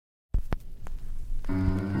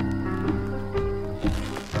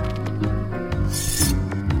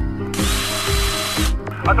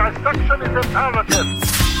A dissection is imperative.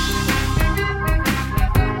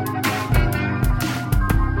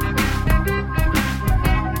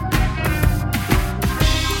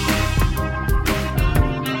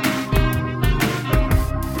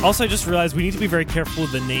 Also, I just realized we need to be very careful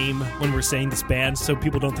with the name when we're saying this band so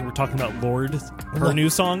people don't think we're talking about Lord, her new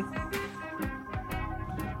song.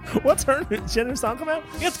 What's her new song come out?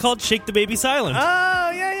 Yeah, it's called Shake the Baby Silent.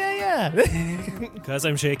 Oh, yeah. Because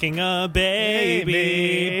I'm shaking a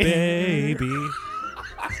baby.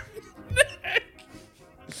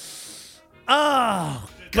 Oh,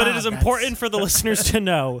 God, but it is important for the listeners to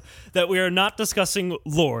know that we are not discussing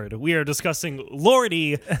Lord. We are discussing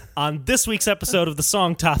Lordi on this week's episode of the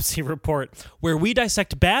Songtopsy Report, where we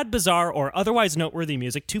dissect bad, bizarre, or otherwise noteworthy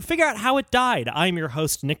music to figure out how it died. I'm your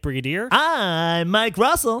host, Nick Brigadier. I'm Mike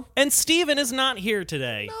Russell. And Steven is not here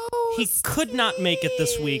today. No, he could not make it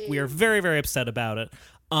this week. We are very, very upset about it.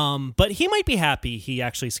 But he might be happy he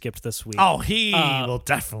actually skipped this week. Oh, he will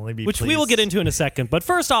definitely be which pleased. We will get into in a second. But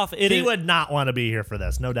first off, he would not want to be here for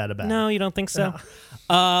this. No doubt about it. No, you don't think so?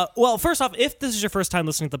 No. Well, first off, if this is your first time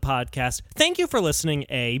listening to the podcast, thank you for listening,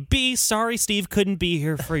 A. B, sorry Steve couldn't be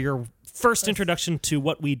here for your first introduction to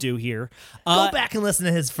what we do here. Go back and listen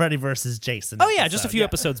to his Freddy versus Jason episode. Yeah, just a few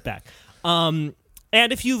episodes back.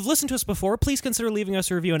 And if you've listened to us before, please consider leaving us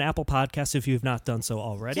a review on Apple Podcasts if you've not done so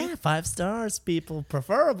already. Yeah, 5 stars, people,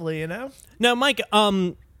 preferably, Now, Mike,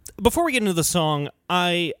 before we get into the song,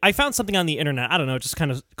 I found something on the internet. I don't know, it just kind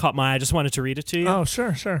of caught my eye. I just wanted to read it to you. Oh,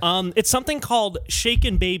 sure. It's something called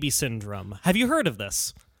shaken baby syndrome. Have you heard of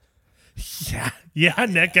this? Yeah,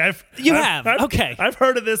 Nick. I've okay. I've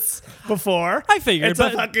heard of this before. I figured it's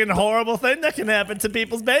a fucking horrible thing that can happen to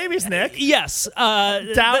people's babies, Nick. Yes,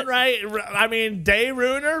 downright. Day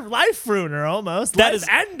ruiner, life ruiner, almost. That life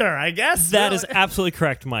ender, I guess. That is absolutely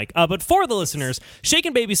correct, Mike. But for the listeners,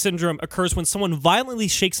 shaken baby syndrome occurs when someone violently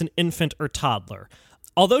shakes an infant or toddler.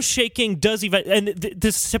 Although shaking does and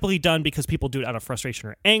this is typically done because people do it out of frustration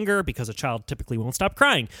or anger, because a child typically won't stop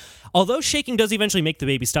crying. Although shaking does eventually make the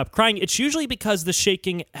baby stop crying, it's usually because the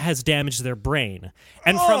shaking has damaged their brain.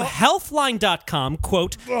 And from healthline.com,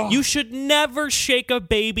 quote, you should never shake a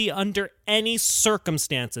baby under any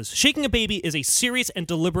circumstances. Shaking a baby is a serious and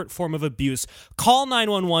deliberate form of abuse. Call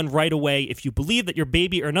 911 right away if you believe that your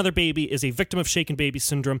baby or another baby is a victim of shaken baby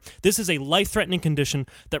syndrome. This is a life-threatening condition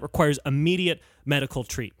that requires immediate medical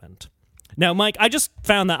treatment. Now, Mike, I just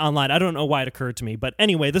found that online. I don't know why it occurred to me, but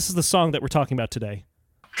anyway, this is the song that we're talking about today.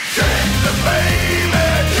 Shake the baby,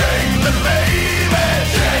 shake the baby,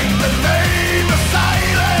 shake the baby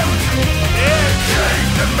silent. Shake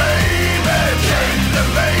the baby, shake the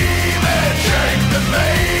baby, shake the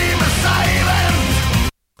baby silent.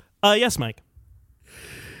 Yes, Mike.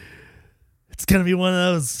 It's going to be one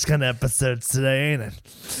of those kind of episodes today, ain't it?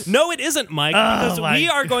 No, it isn't, Mike, because we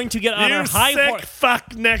are going to get on our high horse.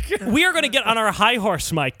 Fuck, Nick. We are going to get on our high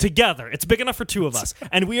horse, Mike, together. It's big enough for two of us.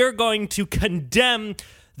 And we are going to condemn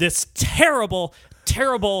this terrible,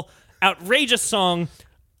 terrible, outrageous song.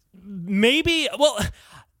 Maybe, well,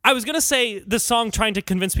 I was going to say this song trying to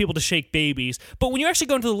convince people to shake babies, but when you actually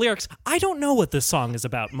go into the lyrics, I don't know what this song is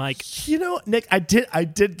about, Mike. You know, Nick, I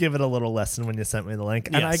did give it a little lesson when you sent me the link,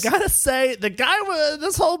 and I gotta say, the guy with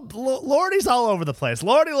this whole Lordi's all over the place.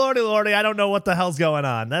 Lordi, I don't know what the hell's going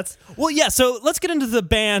on. So let's get into the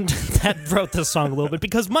band that wrote this song a little bit,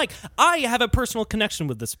 because, Mike, I have a personal connection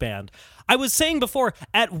with this band. I was saying before,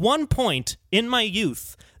 at one point in my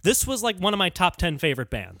youth, this was like one of my top 10 favorite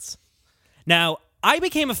bands. Now, I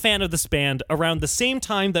became a fan of this band around the same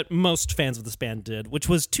time that most fans of this band did, which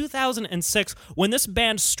was 2006, when this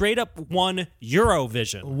band straight up won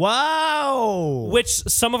Eurovision. Wow! Which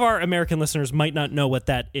some of our American listeners might not know what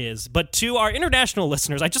that is. But to our international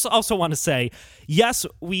listeners, I just also want to say, yes,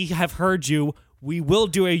 we have heard you. We will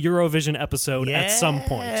do a Eurovision episode at some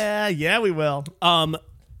point. Yeah, we will.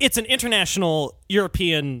 It's an international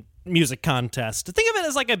European music contest. Think of it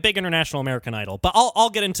as like a big international American Idol, but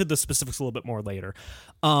I'll get into the specifics a little bit more later.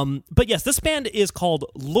 But yes, this band is called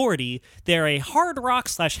Lordi. They're a hard rock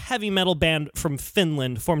 / heavy metal band from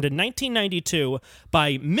Finland, formed in 1992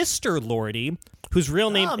 by Mr. Lordi, whose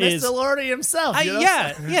real name is Mr. Lordi himself.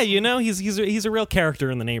 He's a real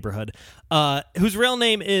character in the neighborhood. Whose real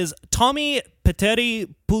name is Tommy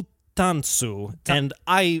Petteri Tansu, and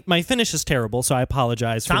my Finnish is terrible, so I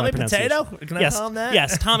apologize for my pronunciation. Tommy Potato? Can I call him that?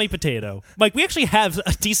 Yes, Tommy Potato. Like, we actually have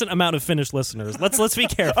a decent amount of Finnish listeners. Let's be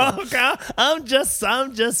careful. Okay, I'm just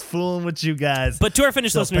fooling with you guys. But to our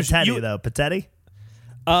Finnish listeners, Petteri?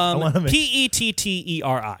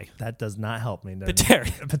 Petteri. That does not help me.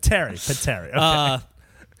 Petteri.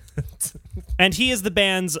 Okay. And he is the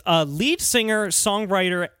band's lead singer,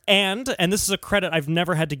 songwriter, and this is a credit I've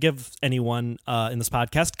never had to give anyone in this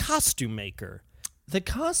podcast, costume maker. The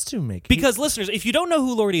costume maker. Because listeners, if you don't know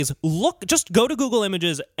who Lordi is, just go to Google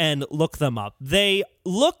Images and look them up. They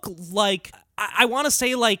look like, I want to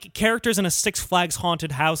say like characters in a Six Flags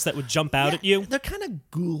haunted house that would jump out at you. They're kind of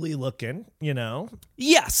ghouly looking, you know?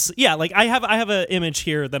 Yes. Yeah, like I have an image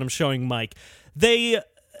here that I'm showing Mike.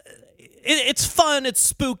 It's fun, it's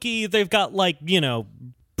spooky. They've got like,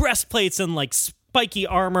 breastplates and like spiky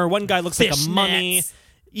armor. One guy looks like a mummy. Nets.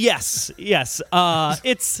 Yes.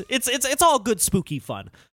 It's all good spooky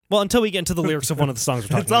fun. Well, until we get into the lyrics of one of the songs we're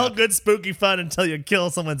talking It's all about. good spooky fun until you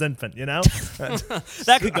kill someone's infant, you know?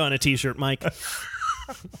 That could go on a t-shirt, Mike.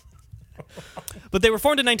 But they were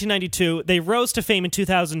formed in 1992. They rose to fame in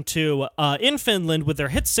 2002 in Finland with their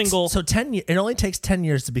hit single. So it only takes 10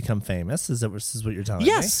 years to become famous. Is this what you're telling me?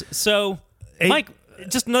 Yes. So, Mike,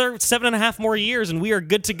 just another 7.5 more years and we are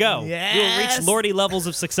good to go. Yes. We'll reach Lordi levels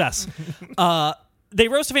of success. They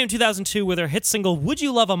rose to fame in 2002 with their hit single, Would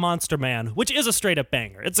You Love a Monster Man, which is a straight-up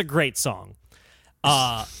banger. It's a great song.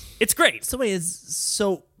 It's great. So wait,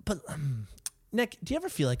 Nick, do you ever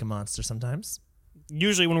feel like a monster sometimes?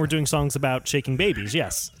 Usually when we're doing songs about shaking babies,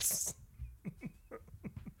 yes.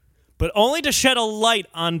 But only to shed a light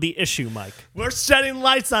on the issue, Mike. We're shedding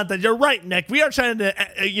lights on that. You're right, Nick. We are trying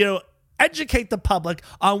to, educate the public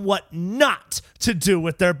on what not to do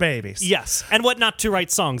with their babies. Yes, and what not to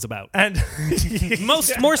write songs about. And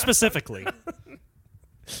More specifically.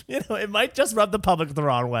 It might just rub the public the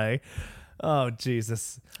wrong way. Oh,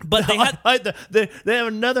 Jesus. But they had they have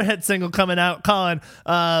another hit single coming out calling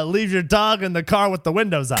Leave Your Dog in the Car with the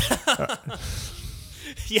Windows Up.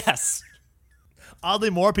 Yes.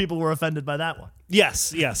 Oddly, more people were offended by that one.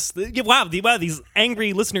 Yes. Wow, these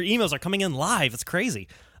angry listener emails are coming in live. It's crazy.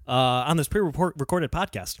 On this pre-recorded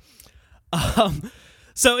podcast.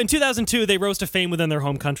 So in 2002, they rose to fame within their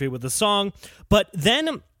home country with the song. But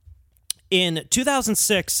then in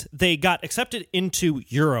 2006, they got accepted into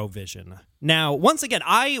Eurovision. Now, once again,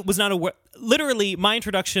 I was not aware. Literally, my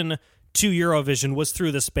introduction to Eurovision was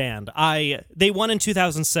through this band. They won in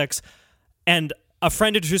 2006, and a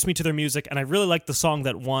friend introduced me to their music, and I really liked the song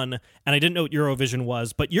that won, and I didn't know what Eurovision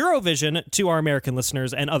was. But Eurovision, to our American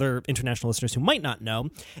listeners and other international listeners who might not know,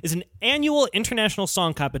 is an annual international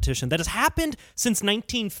song competition that has happened since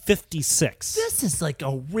 1956. This is like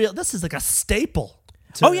a staple.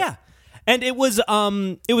 Oh, yeah. And it was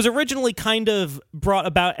originally kind of brought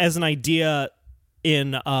about as an idea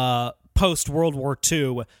in post World War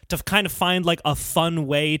II to kind of find like a fun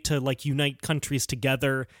way to like unite countries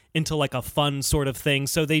together into like a fun sort of thing.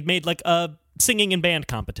 So they made like a singing and band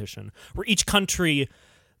competition where each country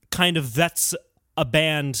kind of vets a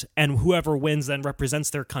band and whoever wins then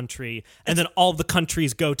represents their country, and then all the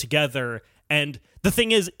countries go together. And the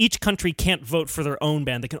thing is, each country can't vote for their own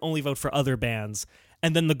band. They can only vote for other bands.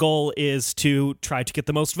 And then the goal is to try to get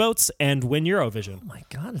the most votes and win Eurovision. Oh my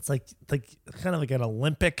God, it's like kind of like an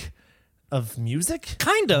Olympic of music?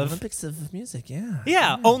 Kind of. Olympics of music, yeah.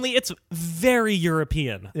 Yeah, only it's very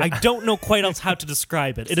European. Yeah. I don't know quite else how to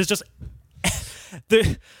describe it. It is just...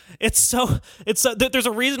 there's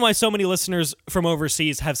a reason why so many listeners from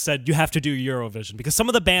overseas have said you have to do Eurovision, because some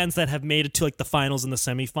of the bands that have made it to like the finals and the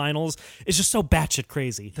semifinals is just so batshit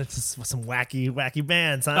crazy. That's just some wacky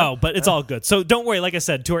bands, huh? Oh, but it's all good. So don't worry. Like I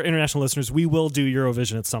said, to our international listeners, we will do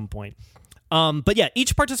Eurovision at some point. But yeah,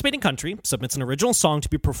 each participating country submits an original song to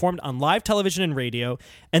be performed on live television and radio,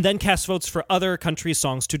 and then casts votes for other countries'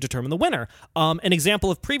 songs to determine the winner. An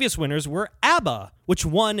example of previous winners were ABBA, which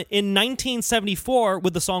won in 1974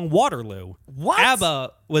 with the song Waterloo. What?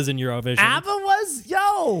 ABBA was in Eurovision. ABBA was?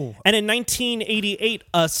 Yo! And in 1988,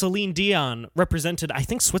 Celine Dion represented, I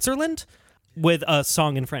think, Switzerland with a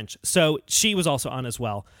song in French. So she was also on as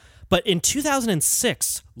well. But in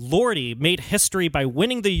 2006, Lordi made history by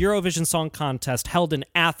winning the Eurovision Song Contest held in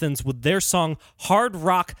Athens with their song Hard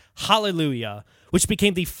Rock Hallelujah, which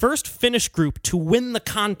became the first Finnish group to win the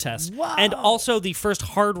contest. Wow. And also the first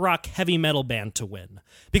hard rock heavy metal band to win.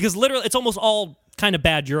 Because literally, it's almost all kind of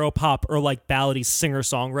bad Europop or like ballady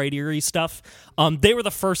singer-songwriter-y stuff. They were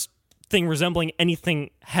the first thing resembling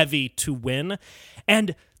anything heavy to win.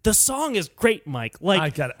 And the song is great, Mike. Like, I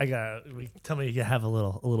got. Tell me you have a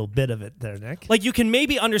little bit of it there, Nick. Like, you can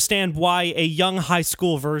maybe understand why a young high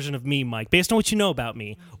school version of me, Mike, based on what you know about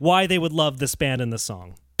me, why they would love this band and this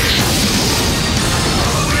song.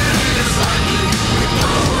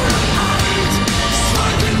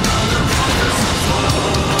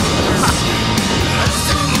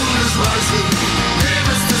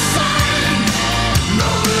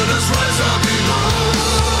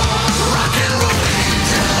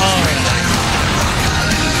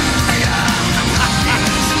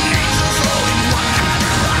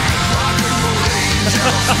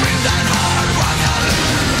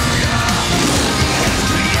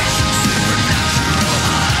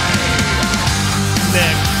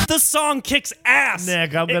 song kicks ass.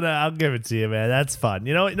 Nick, I'll give it to you, man. That's fun.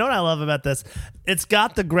 You know what I love about this? It's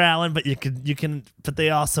got the growling, but but they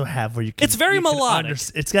also have where you can. It's very melodic.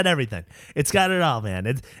 It's got everything. It's got it all,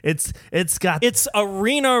 man. It's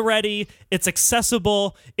arena ready. It's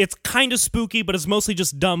accessible. It's kind of spooky, but it's mostly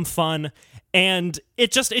just dumb fun. And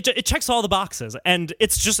it checks all the boxes, and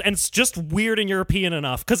it's just weird and European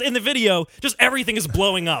enough. Because in the video, just everything is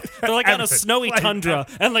blowing up. They're like on a snowy tundra,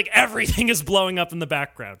 and like everything is blowing up in the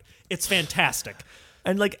background. It's fantastic.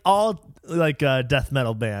 And like all death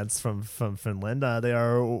metal bands from Finland, they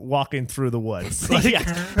are walking through the woods.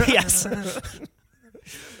 Yes.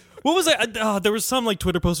 What was it? There was some like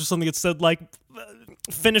Twitter post or something that said like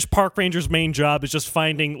Finnish park ranger's main job is just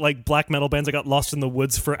finding like black metal bands that got lost in the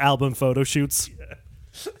woods for album photo shoots.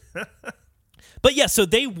 Yeah. But yeah, so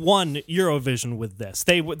they won Eurovision with this.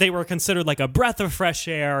 They were considered like a breath of fresh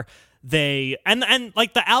air. And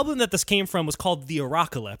like the album that this came from was called The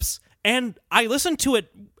Apocalypse. And I listened to it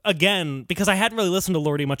again because I hadn't really listened to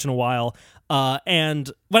Lordi much in a while.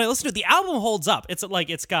 And when I listened to it, the album holds up.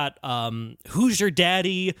 It's got Who's Your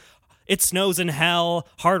Daddy? It Snows in Hell,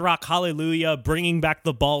 Hard Rock Hallelujah, Bringing Back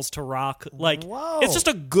the Balls to Rock. Like, whoa. It's just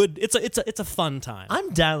a good. It's a fun time. I'm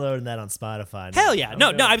downloading that on Spotify. Hell yeah!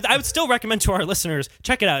 I would still recommend to our listeners,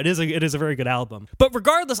 check it out. It is a very good album. But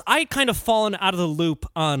regardless, I kind of fallen out of the loop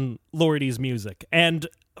on Lordi's music, and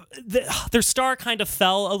their star kind of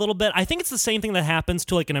fell a little bit. I think it's the same thing that happens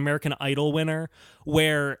to like an American Idol winner,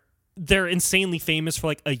 where they're insanely famous for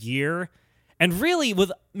like a year. And really,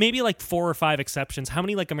 with maybe like 4 or 5 exceptions, how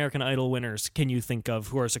many like American Idol winners can you think of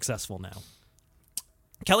who are successful now?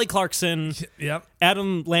 Kelly Clarkson. Yep.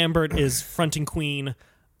 Adam Lambert is fronting Queen.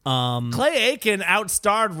 Clay Aiken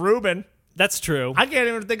outstarred Ruben. That's true. I can't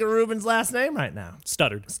even think of Ruben's last name right now.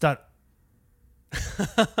 Stuttered.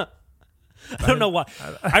 I don't know why.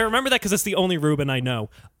 I remember that because it's the only Ruben I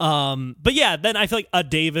know. But yeah, then I feel like a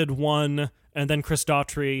David won, and then Chris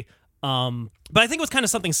Daughtry. But I think it was kind of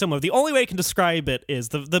something similar. The only way I can describe it is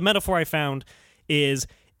the metaphor I found is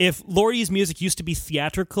if Lordi's music used to be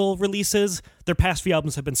theatrical releases, their past few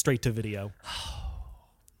albums have been straight to video.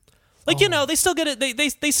 Like, they still get it.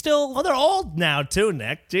 They still. Well, they're old now too,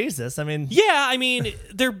 Nick. Jesus, I mean. Yeah, I mean,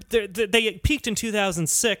 they peaked in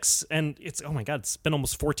 2006, and it's been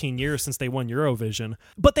almost 14 years since they won Eurovision.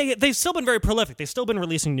 But they've still been very prolific. They've still been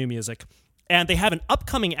releasing new music. And they have an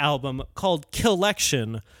upcoming album called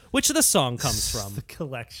Collection, which this song comes from. The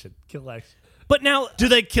Collection. But now, do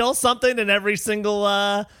they kill something in every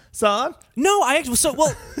single song? No,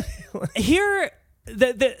 here,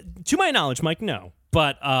 to my knowledge, Mike, no.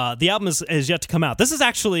 But the album is yet to come out. This is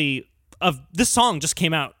actually this song just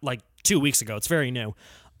came out like 2 weeks ago. It's very new.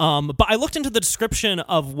 But I looked into the description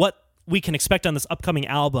of what we can expect on this upcoming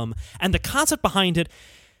album, and the concept behind it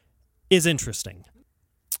is interesting.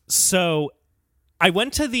 So I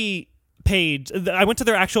went to the page. I went to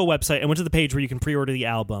their actual website. I went to the page where you can pre-order the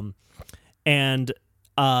album, and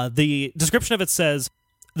the description of it says,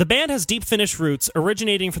 the band has deep Finnish roots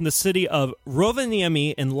originating from the city of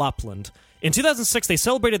Rovaniemi in Lapland. In 2006, they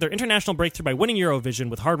celebrated their international breakthrough by winning Eurovision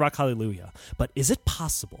with Hard Rock Hallelujah. But is it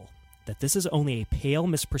possible that this is only a pale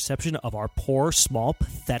misperception of our poor, small,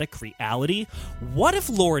 pathetic reality? What if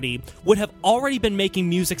Lordi would have already been making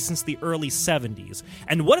music since the early 70s?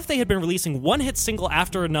 And what if they had been releasing one hit single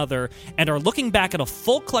after another and are looking back at a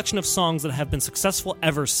full collection of songs that have been successful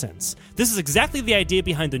ever since? This is exactly the idea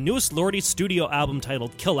behind the newest Lordi studio album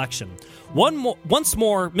titled Collection. Once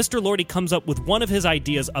more, Mr. Lordi comes up with one of his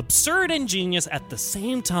ideas, absurd and genius at the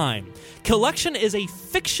same time. Collection is a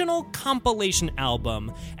fictional compilation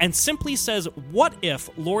album and simply says, what if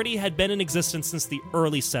Lordi had been in existence since the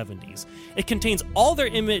early 70s? It contains all their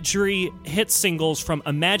imagery hit singles from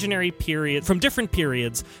different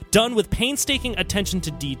periods, done with painstaking attention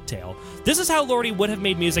to detail. This is how Lordi would have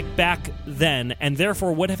made music back then, and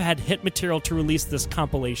therefore would have had hit material to release this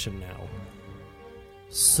compilation now.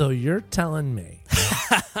 So you're telling me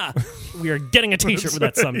we are getting a t-shirt with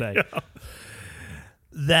that someday. Yeah.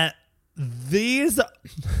 That these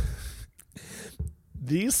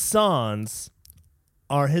songs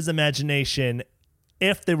are his imagination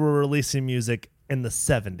if they were releasing music in the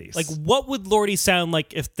 70s. Like, what would Lordi sound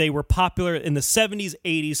like if they were popular in the 70s,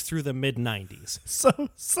 80s through the mid-90s?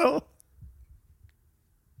 So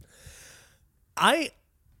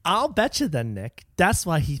I'll bet you then, Nick, that's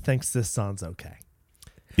why he thinks this song's okay.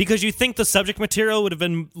 Because you think the subject material would have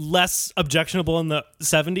been less objectionable in the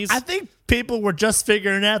 70s? I think people were just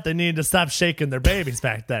figuring out they needed to stop shaking their babies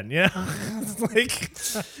back then. Yeah, like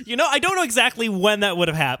I don't know exactly when that would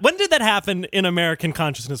have happened. When did that happen in American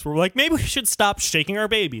consciousness? Where we're like, maybe we should stop shaking our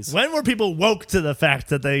babies. when were people woke to the fact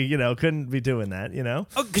that they couldn't be doing that?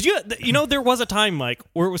 Oh, because there was a time, Mike,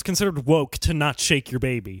 where it was considered woke to not shake your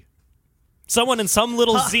baby. Someone in some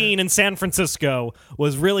little zine in San Francisco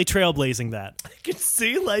was really trailblazing that. I can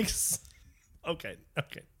see okay.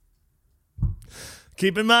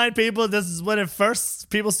 Keep in mind, people, this is when at first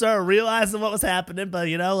people started realizing what was happening, but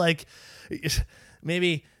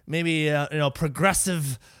maybe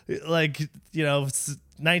progressive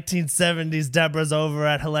 1970s Deborah's over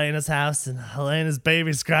at Helena's house and Helena's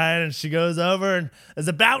baby's crying and she goes over and is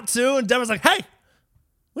about to, and Deborah's like, hey,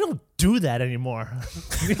 we don't do that anymore.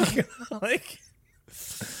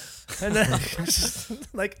 And then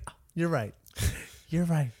you're right.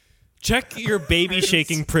 Check your baby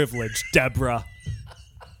shaking privilege, Deborah.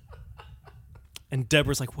 And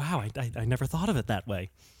Deborah's like, wow, I never thought of it that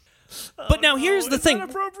way. But now here's the thing.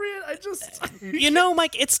 Inappropriate.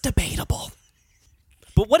 Mike, it's debatable.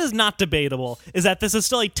 But what is not debatable is that this is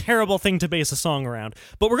still a terrible thing to base a song around.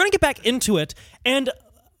 But we're going to get back into it, and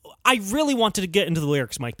I really wanted to get into the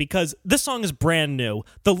lyrics, Mike, because this song is brand new.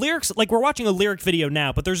 The lyrics, we're watching a lyric video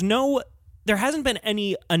now, but there hasn't been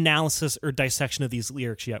any analysis or dissection of these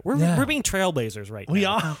lyrics yet. We're being trailblazers right now. We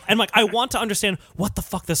are. And Mike, I want to understand what the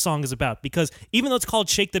fuck this song is about, because even though it's called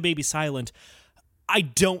Shake the Baby Silent, I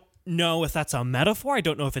don't know if that's a metaphor. I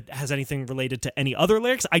don't know if it has anything related to any other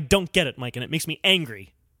lyrics. I don't get it, Mike, and it makes me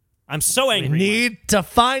angry. I'm so angry. We need to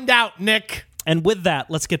find out, Nick. And with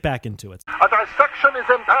that, let's get back into it. A dissection is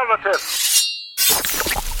imperative.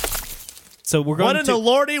 So we're going What in the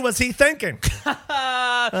Lordi was he thinking? Zing!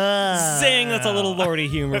 That's a little Lordi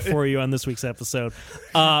humor for you on this week's episode.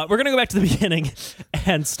 We're going to go back to the beginning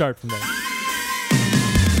and start from there.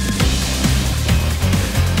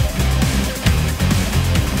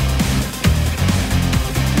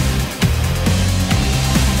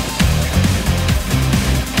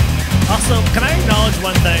 Also, can I acknowledge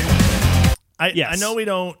one thing? Yes. I know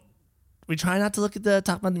we try not to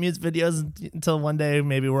talk about the music videos until one day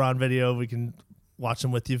maybe we're on video, we can watch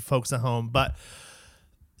them with you folks at home. But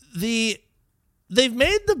they've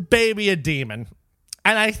made the baby a demon,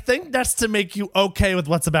 and I think that's to make you okay with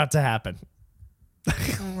what's about to happen.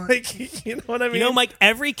 You know what I mean? Mike,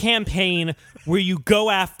 every campaign where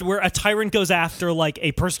a tyrant goes after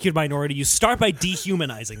a persecuted minority, you start by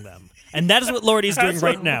dehumanizing them. And that is what Lordi's doing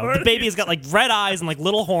right now. The baby has got red eyes and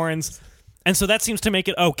little horns. And so that seems to make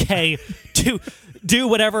it okay to do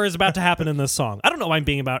whatever is about to happen in this song. I don't know why I'm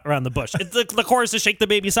being around the bush. It's the chorus is Shake the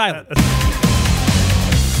Baby Silent.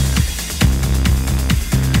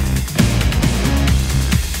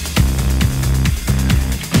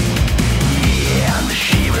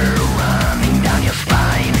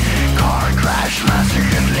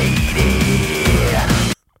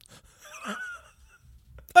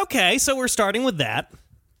 Okay, so we're starting with that.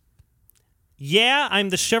 Yeah, I'm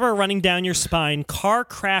the shiver running down your spine, car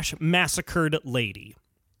crash massacred lady.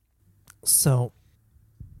 So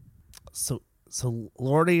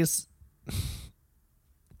Lordi's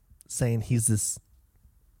saying he's this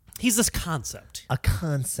concept. A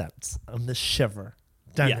concept of the shiver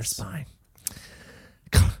down your spine.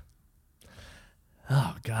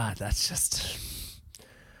 Oh God, that's just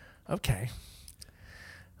okay.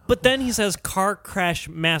 But then he says, car crash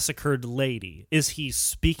massacred lady. Is he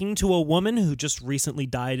speaking to a woman who just recently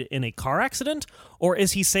died in a car accident? Or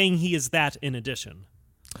is he saying he is that in addition?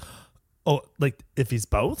 Oh, if he's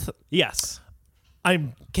both? Yes.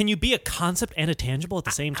 Can you be a concept and a tangible at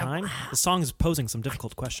the same time? The song is posing some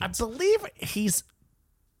difficult questions. I believe he's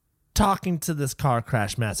talking to this car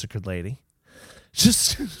crash massacred lady.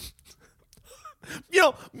 Just...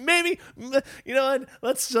 maybe,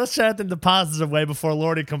 let's try it in the positive way before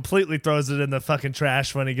Lordi completely throws it in the fucking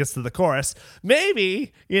trash when he gets to the chorus.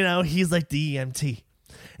 Maybe, he's like the EMT.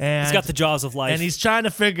 And he's got the jaws of life. And he's trying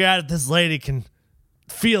to figure out if this lady can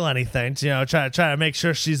feel anything, try to make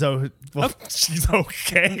sure she's she's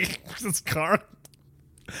okay. This car.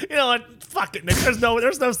 You know what? Fuck it, Nick. There's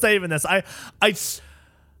no saving this. I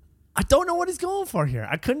don't know what he's going for here.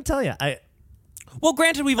 I couldn't tell you. Well,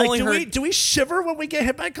 granted, we've only heard... Do we shiver when we get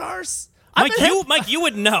hit by cars? Mike, you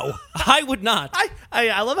would know. I would not.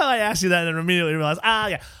 I love how I asked you that and immediately realized,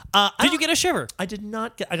 yeah. Did you get a shiver? I did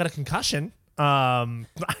not I got a concussion. I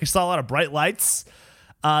saw a lot of bright lights.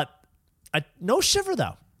 No shiver,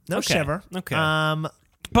 though. No shiver. Okay.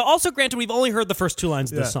 But also, granted, we've only heard the first two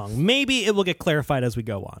lines of the song. Maybe it will get clarified as we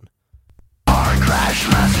go on. Car crash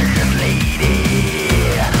massacred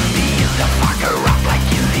lady.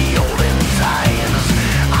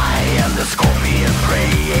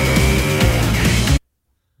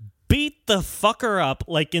 Beat the fucker up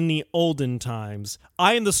like in the olden times.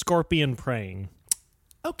 I am the scorpion praying.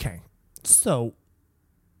 Okay, so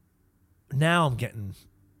now I'm getting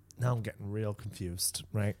real confused,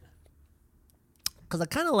 right? Because I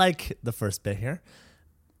kind of like the first bit here.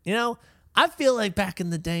 You know, I feel like back in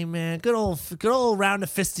the day, man, good old round of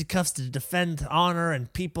fisticuffs to defend honor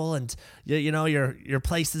and people and you know your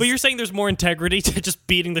places. But you're saying there's more integrity to just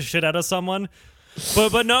beating the shit out of someone?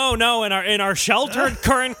 But no, in our sheltered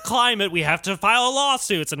current climate, we have to file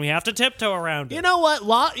lawsuits and we have to tiptoe around it. You know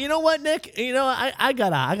what, Nick? You know, I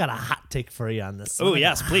got a hot take for you on this. Oh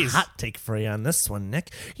yes, please. Hot take for you on this one,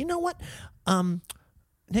 Nick. You know what?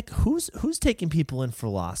 Nick, who's taking people in for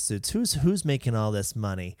lawsuits? Who's making all this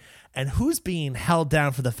money? And who's being held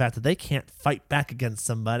down for the fact that they can't fight back against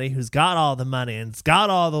somebody who's got all the money and has got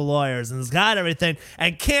all the lawyers and has got everything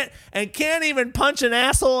and can't even punch an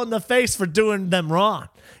asshole in the face for doing them wrong?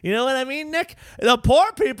 You know what I mean, Nick? The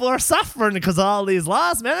poor people are suffering because of all these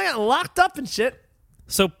laws, man. They got locked up and shit.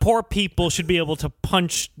 So poor people should be able to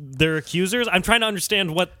punch their accusers? I'm trying to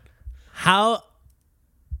understand what...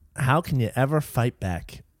 How can you ever fight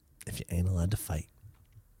back if you ain't allowed to fight?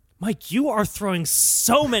 Mike, you are throwing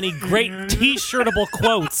so many great T-shirtable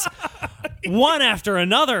quotes, one after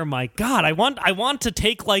another. My God, I want to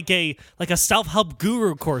take like a self-help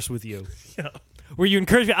guru course with you, where you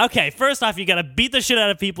encourage me. Okay, first off, you got to beat the shit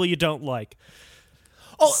out of people you don't like.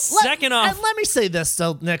 Oh, second off, and let me say this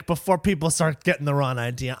though, Nick, before people start getting the wrong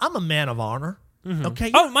idea. I'm a man of honor. Mm-hmm. Okay.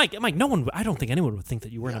 Oh, Mike, no one. I don't think anyone would think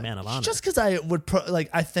that you weren't a man of honor. Just because I would,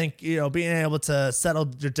 I think being able to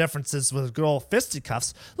settle your differences with good old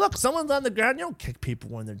fisticuffs. Look, someone's on the ground. You don't kick people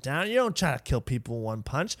when they're down. You don't try to kill people with one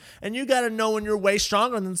punch. And you got to know when you're way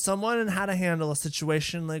stronger than someone and how to handle a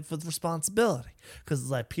situation like with responsibility. Because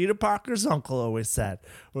like Peter Parker's uncle always said,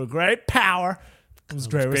 "With great power comes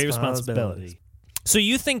great responsibility." So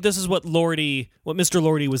you think this is what Mr.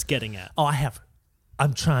 Lordi was getting at? Oh,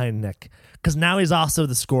 I'm trying, Nick. Because now he's also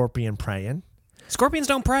the scorpion praying. Scorpions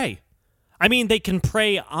don't pray. I mean, they can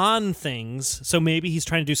prey on things, so maybe he's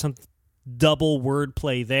trying to do some double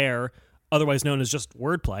wordplay there, otherwise known as just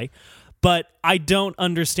wordplay. But I don't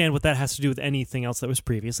understand what that has to do with anything else that was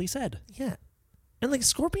previously said. Yeah. And like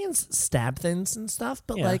scorpions stab things and stuff,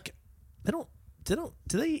 but like they don't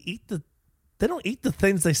eat the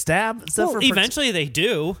things they stab? Well, eventually they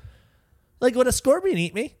do. Like, would a scorpion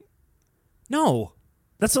eat me? No.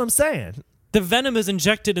 That's what I'm saying. The venom is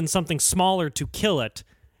injected in something smaller to kill it,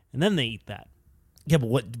 and then they eat that. Yeah,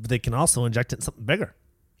 but they can also inject it in something bigger.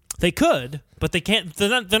 They could, but they can't. They're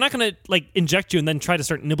not going to like inject you and then try to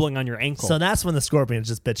start nibbling on your ankle. So that's when the scorpion's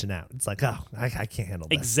just bitching out. It's like, oh, I can't handle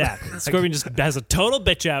this. Exactly. The scorpion just has a total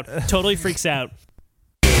bitch out, totally freaks out.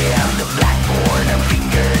 Yeah, the blackboard and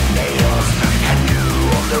fingernails, and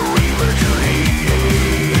knew of the river to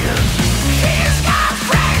Hades. She's got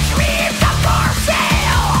fresh meat for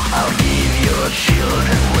sale. I'll give your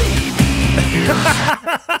children rabies.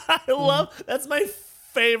 That's my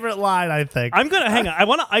favorite line, I think. I'm going to hang on. I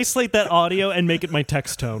want to isolate that audio and make it my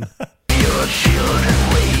text tone. Your children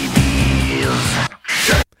rabies.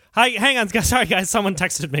 Hi, hang on. Sorry, guys. Someone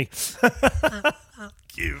texted me.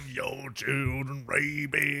 Give your children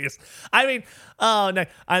rabies. I mean, oh, Nick,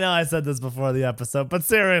 I know I said this before the episode, but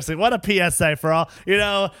seriously, what a PSA for all.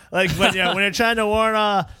 Like when you're trying to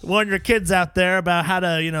warn your kids out there about how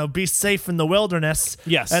to, be safe in the wilderness.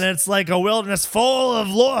 Yes. And it's like a wilderness full of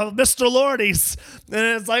Mr. Lordis.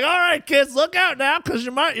 And it's like, all right, kids, look out now, because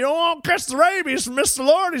you don't want to catch the rabies from Mr.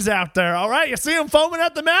 Lordis out there, all right? You see him foaming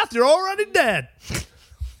at the mouth, you're already dead.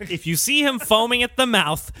 If you see him foaming at the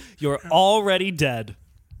mouth, you're already dead.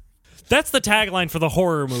 That's the tagline for the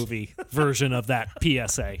horror movie version of that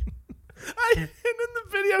PSA. And in the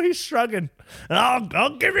video, he's shrugging.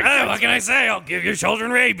 I'll give you. What can I say? I'll give your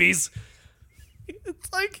children rabies.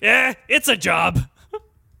 It's like, yeah, it's a job. I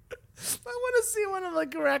want to see one of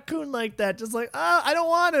like a raccoon like that, just like, I don't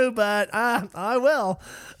want to, but I will.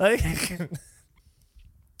 Like,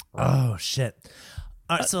 oh shit.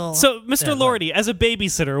 So Mr. Lordi, as a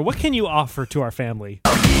babysitter, what can you offer to our family?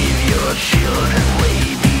 I'll give your children rabies.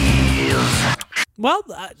 Well,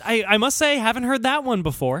 I must say, haven't heard that one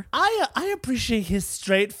before. I appreciate his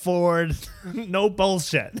straightforward, no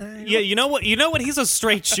bullshit. Yeah, you know what? He's a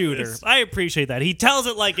straight shooter. I appreciate that. He tells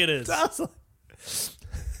it like it is.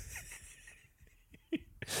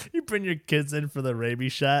 You bring your kids in for the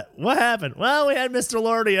rabies shot. What happened? Well, we had Mr.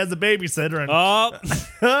 Lordi as a babysitter.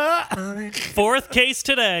 And fourth case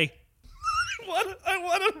today. I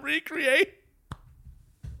want to recreate.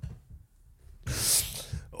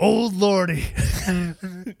 Old Lordi.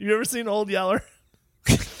 You ever seen Old Yeller?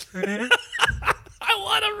 I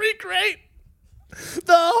want to recreate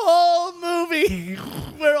the whole movie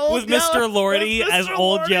where With Mr. Lordi as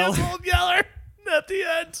Old Yeller. Old Yeller at the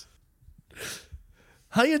end.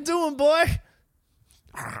 How you doing, boy?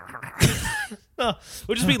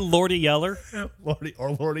 Would just be Lordi Yeller.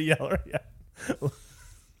 Lordi Yeller, yeah.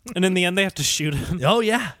 And in the end, they have to shoot him. Oh,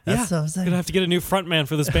 yeah. That's what I'm saying. Gonna have to get a new frontman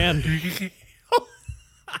for this band.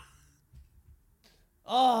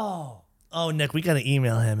 Oh, Nick, we got to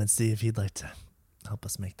email him and see if he'd like to help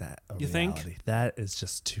us make that a You reality. think? That is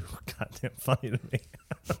just too goddamn funny to me.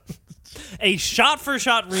 A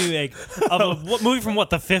shot-for-shot remake of a movie from,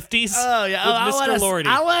 the 50s? Oh, yeah. With Mr. Lordi.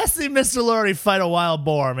 I want to see Mr. Lordi fight a wild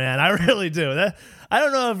boar, man. I really do. I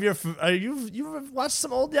don't know if you've watched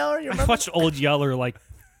some Old Yeller? I watched Old Yeller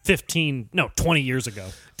 20 years ago.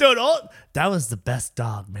 Dude, that was the best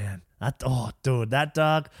dog, man. That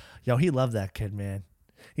dog. Yo, he loved that kid, man.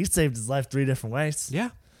 He saved his life 3 different ways.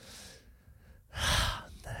 Yeah.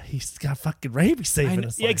 He's got fucking rabies saving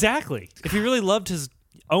his life. Exactly. If he really loved his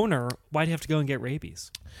owner, why'd he have to go and get rabies?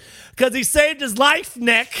 Because he saved his life,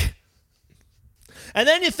 Nick. And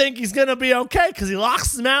then you think he's going to be okay because he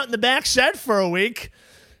locks him out in the back shed for a week.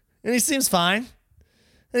 And he seems fine.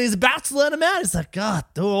 And he's about to let him out. He's like, God,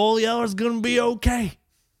 the Old Yeller's going to be okay.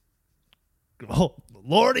 Oh,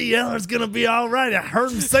 Lordi Yeller's going to be all right. I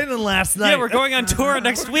heard him singing last night. Yeah, we're going on tour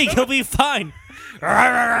next week. He'll be fine.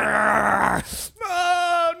 Oh,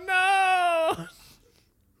 no.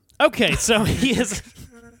 Okay, so he is...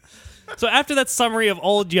 So after that summary of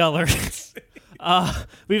Old Yeller,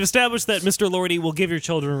 we've established that Mr. Lordi will give your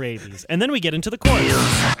children rabies. And then we get into the chorus. Shake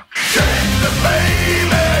the baby,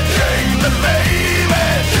 shake the baby,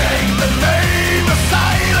 shake the baby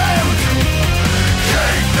silent.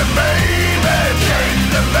 Shake the baby, shake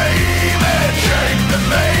the baby, shake the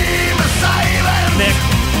baby silent. Nick,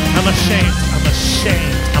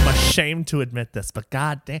 I'm ashamed to admit this, but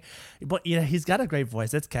goddamn, but he's got a great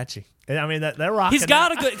voice. It's catchy. I mean, they're rocking. He's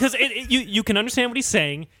got a good, because you can understand what he's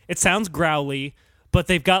saying. It sounds growly, but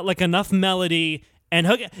they've got enough melody and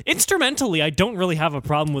hook. Instrumentally, I don't really have a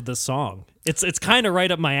problem with this song. It's kind of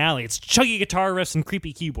right up my alley. It's chuggy guitar riffs and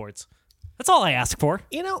creepy keyboards. That's all I ask for.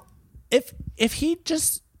 If he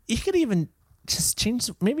could even just change.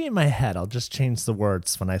 Maybe in my head, I'll just change the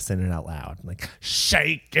words when I sing it out loud. Like,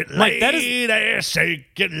 shake it, lady, shake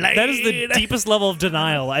it, lady. That is the deepest level of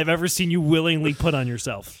denial I've ever seen you willingly put on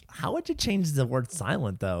yourself. How would you change the word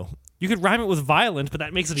silent, though? You could rhyme it with violent, but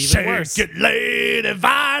that makes it even worse. Shake it, lady,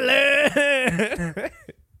 violent.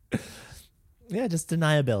 Yeah, just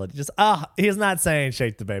deniability. He's not saying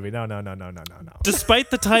shake the baby. No. Despite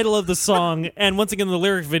the title of the song, and once again the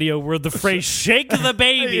lyric video where the phrase shake the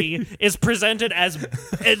baby is presented as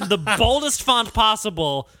in the boldest font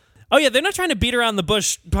possible. Oh yeah, they're not trying to beat around the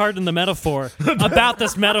bush, pardon the metaphor, about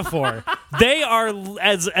this metaphor. They are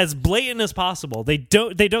as blatant as possible. They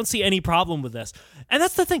don't see any problem with this. And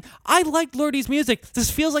that's the thing. I like Lordi's music. This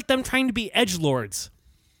feels like them trying to be edgelords.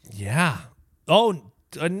 Yeah. Oh,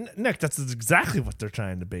 Nick, that's exactly what they're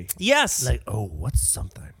trying to be. Yes. What's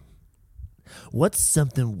something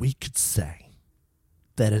we could say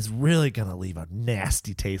that is really going to leave a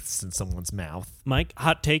nasty taste in someone's mouth? Mike,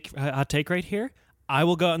 hot take right here. I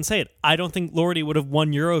will go out and say it. I don't think Lordi would have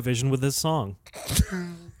won Eurovision with this song.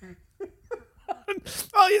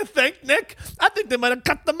 Oh, you think, Nick? I think they might have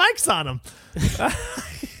cut the mics on him.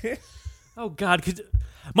 Oh, God.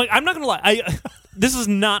 Mike, I'm not going to lie. This is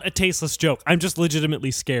not a tasteless joke. I'm just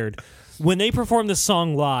legitimately scared. When they perform this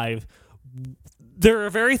song live, they're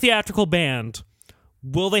a very theatrical band.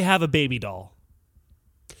 Will they have a baby doll?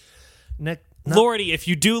 Nick. Lordi, if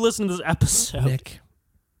you do listen to this episode. Nick,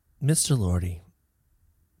 Mr. Lordi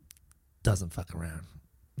doesn't fuck around,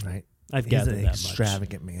 right? I've gathered He's an that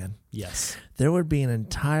extravagant man. Yes. There would be an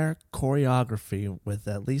entire choreography with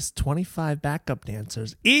at least 25 backup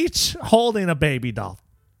dancers, each holding a baby doll.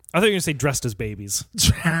 I thought you were going to say dressed as babies.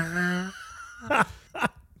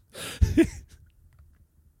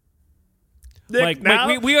 Nick,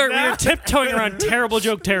 Mike, we are tiptoeing around terrible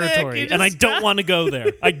joke territory, Nick, and I don't want to go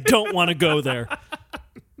there. I don't want to go there.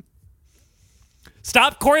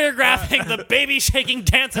 Stop choreographing the baby shaking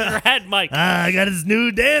dance in your head, Mike. I got this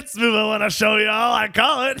new dance move I want to show you all. I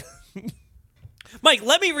call it. Mike,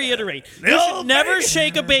 let me reiterate. You should never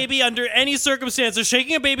shake a baby under any circumstances.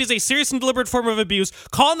 Shaking a baby is a serious and deliberate form of abuse.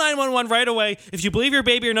 Call 911 right away if you believe your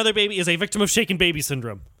baby or another baby is a victim of shaken baby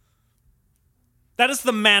syndrome. That is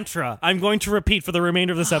the mantra I'm going to repeat for the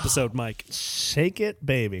remainder of this episode, Mike. Shake it,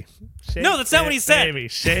 baby. Shake No, that's not what he said. Baby.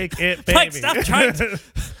 Shake it, baby. Mike, stop trying to...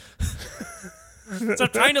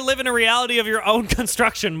 Stop trying to live in a reality of your own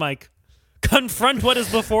construction, Mike. Confront what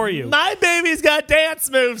is before you. My baby's got dance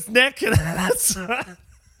moves, Nick. That's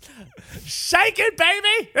shake it,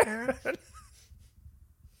 baby.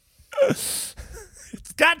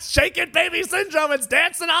 It's got shake it, baby syndrome. It's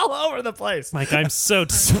dancing all over the place. Mike, I'm so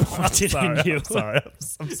disappointed in you. I'm sorry.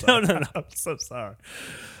 I'm sorry. No. I'm so sorry.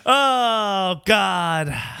 Oh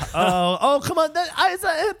God. Oh, come on.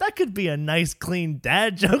 That could be a nice, clean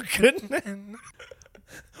dad joke, couldn't it?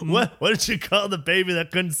 What did you call the baby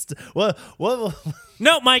that couldn't? What?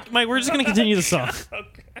 No, Mike, we're just gonna continue the song.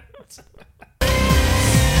 Okay.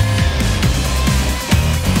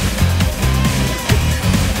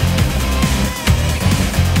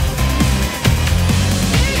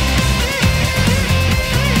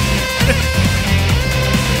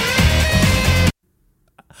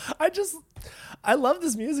 I love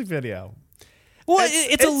this music video. Well,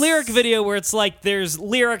 it's a lyric video where it's like there's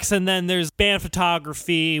lyrics and then there's band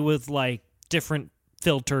photography with like different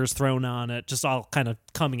filters thrown on it, just all kind of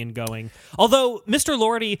coming and going. Although Mr.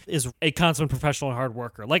 Lordi is a consummate professional and hard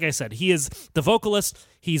worker. Like I said, he is the vocalist.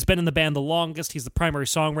 He's been in the band the longest. He's the primary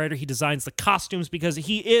songwriter. He designs the costumes because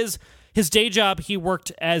his day job, he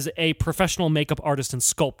worked as a professional makeup artist and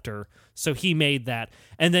sculptor. So he made that.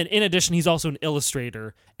 And then in addition, he's also an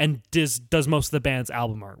illustrator and does most of the band's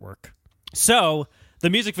album artwork. So the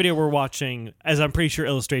music video we're watching, as I'm pretty sure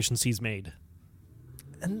illustrations he's made.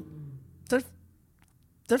 And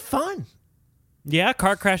they're fun. Yeah,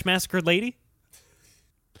 Car Crash Massacred Lady?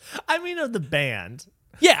 I mean, of the band.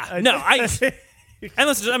 Yeah, no, and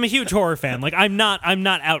listen, I'm a huge horror fan. Like, I'm not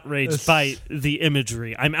outraged by the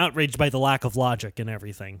imagery. I'm outraged by the lack of logic and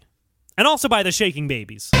everything. And also by the shaking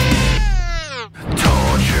babies. Torturing,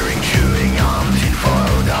 chewing on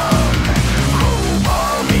tinfoil gum.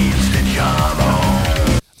 Crowbar meets the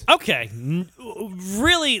jawbone. Okay,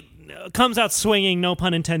 really comes out swinging, no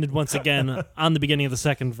pun intended once again, on the beginning of the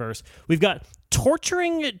second verse. We've got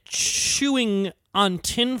torturing, chewing on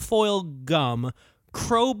tinfoil gum.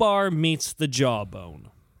 Crowbar meets the jawbone.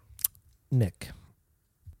 Nick,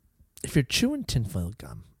 if you're chewing tinfoil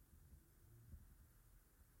gum,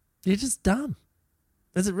 you're just dumb.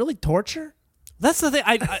 Is it really torture? That's the thing.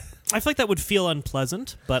 I feel like that would feel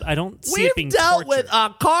unpleasant, but I don't see it being We've dealt torture. with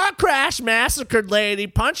a car crash massacred lady,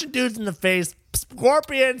 punching dudes in the face,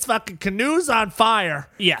 scorpions, fucking canoes on fire.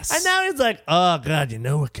 Yes. And now he's like, oh, God, you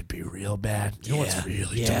know what could be real bad? You know what's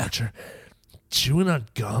really torture? Chewing on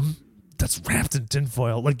gum that's wrapped in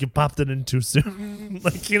tinfoil, like you popped it in too soon.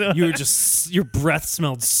 Like, you know. You were just, your breath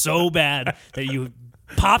smelled so bad that you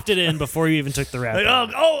popped it in before you even took the wrap. Like,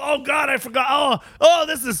 oh God, I forgot. Oh,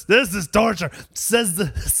 this is torture. Says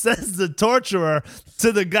the torturer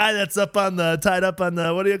to the guy that's tied up on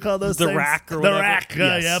the, what do you call those The things? rack or the whatever. rack.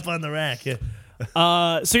 Yes. Yeah, up on the rack. Yeah.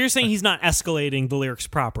 So you're saying he's not escalating the lyrics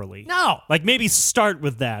properly? No. Like maybe start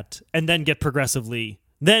with that and then get progressively.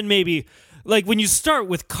 Then maybe, like when you start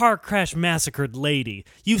with Car Crash Massacred Lady,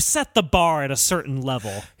 you've set the bar at a certain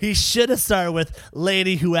level. He should have started with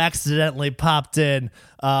lady who accidentally popped in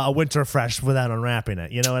a winter fresh without unwrapping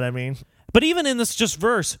it. You know what I mean? But even in this just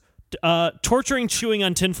verse, torturing, chewing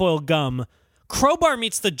on tinfoil gum, crowbar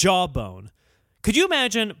meets the jawbone. Could you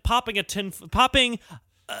imagine popping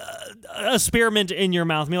a spearmint in your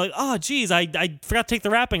mouth and be like, oh geez, I forgot to take the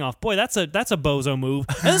wrapping off. Boy, that's a bozo move.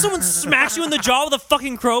 And then someone smacks you in the jaw with a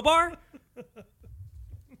fucking crowbar?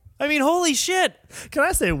 I mean, holy shit. Can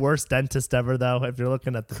I say worst dentist ever, though, if you're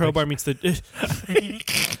looking at the Crowbar meets the...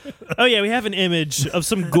 Oh yeah, we have an image of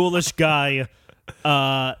some ghoulish guy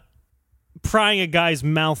prying a guy's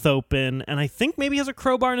mouth open, and I think maybe he has a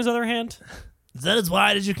crowbar in his other hand. Is that as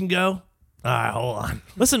wide as you can go? All right, hold on.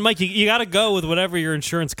 Listen, Mike, you got to go with whatever your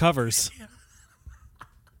insurance covers.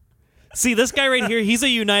 See, this guy right here, he's a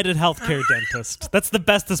United Healthcare dentist. That's the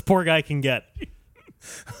best this poor guy can get.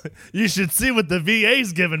 You should see what the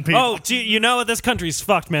VA's giving people. Oh, gee, you know what? This country's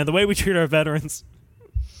fucked, man. The way we treat our veterans.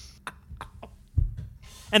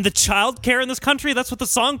 And the child care in this country, that's what the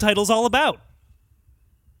song title's all about.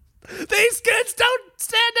 These kids don't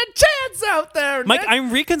stand a chance out there, Mike, Nick. I'm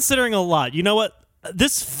reconsidering a lot. You know what?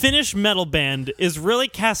 This Finnish metal band is really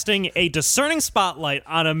casting a discerning spotlight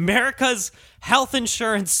on America's health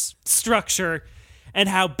insurance structure and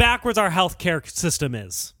how backwards our healthcare system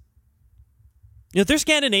is. You know, they're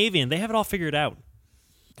Scandinavian. They have it all figured out.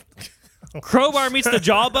 Crowbar meets the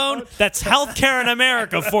jawbone. That's healthcare in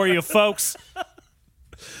America for you, folks.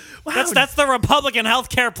 Wow. That's the Republican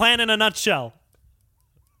healthcare plan in a nutshell.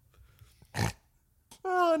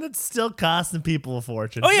 Oh, and it's still costing people a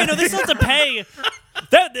fortune. Oh yeah, no, they still have to pay.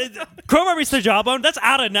 Crowbar meets the jawbone. That's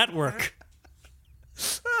out of network.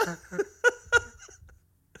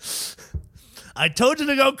 I told you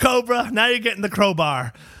to go Cobra. Now you're getting the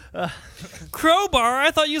crowbar. Crowbar?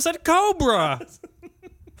 I thought you said Cobra.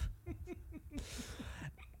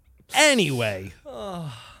 Anyway.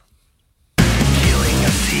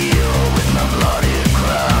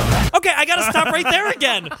 Okay, I gotta stop right there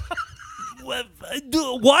again.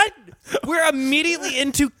 What? We're immediately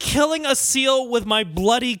into killing a seal with my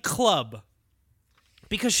bloody club.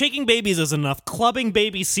 Because shaking babies is enough. Clubbing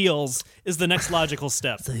baby seals is the next logical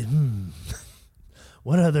step.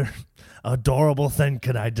 What other adorable thing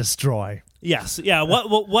could I destroy? Yes, yeah.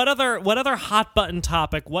 What other hot button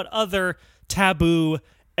topic? What other taboo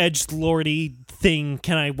edgelordy thing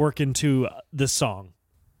can I work into this song?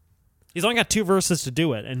 He's only got 2 verses to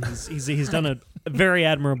do it, and he's done a very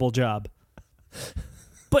admirable job.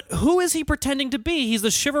 But who is he pretending to be? He's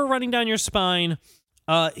the shiver running down your spine.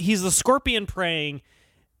 He's the scorpion praying,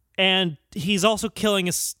 and he's also killing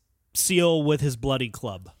a seal with his bloody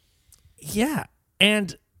club. Yeah,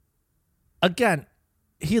 and again,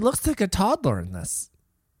 he looks like a toddler in this.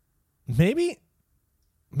 Maybe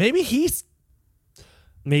he's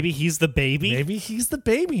the baby. Maybe he's the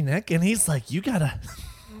baby, Nick, and he's like, you gotta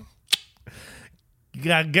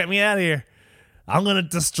get me out of here. I'm gonna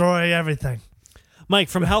destroy everything. Mike,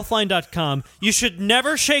 from healthline.com, you should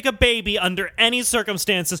never shake a baby under any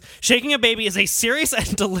circumstances. Shaking a baby is a serious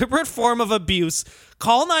and deliberate form of abuse.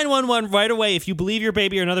 Call 911 right away if you believe your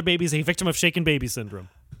baby or another baby is a victim of shaken baby syndrome.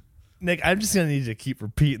 Nick, I'm just going to need you to keep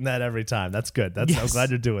repeating that every time. That's good. I'm glad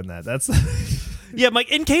you're doing that. That's Yeah, Mike,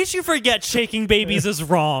 in case you forget, shaking babies is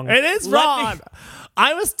wrong. It is wrong.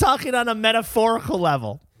 I was talking on a metaphorical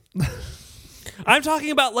level. I'm talking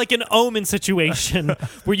about like an Omen situation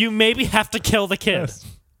where you maybe have to kill the kid.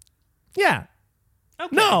 Yeah.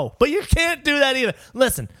 Okay. No, but you can't do that either.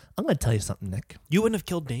 Listen, I'm going to tell you something, Nick. You wouldn't have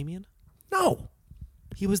killed Damien? No.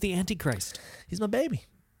 He was the Antichrist. He's my baby.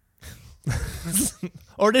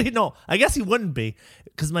 Or did he? No, I guess he wouldn't be,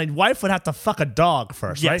 because my wife would have to fuck a dog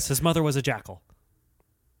first, right? Yes, his mother was a jackal.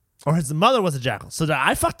 Or his mother was a jackal. So did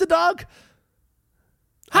I fuck the dog?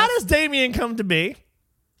 How does Damien come to be?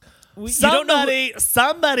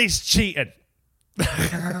 Somebody's cheating.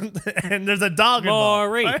 And there's a dog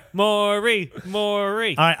involved. Maury.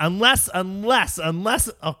 All right, unless.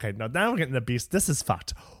 Okay, no, now we're getting the beast. This is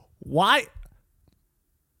fucked. Why?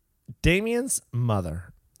 Damien's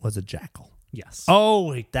mother was a jackal. Yes. Oh,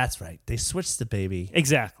 wait, that's right. They switched the baby.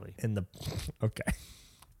 Exactly. Okay.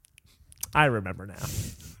 I remember now.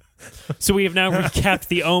 So we have now recapped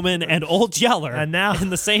The Omen and Old Yeller And now- in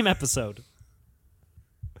the same episode.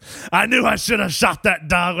 I knew I should have shot that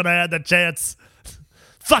dog when I had the chance.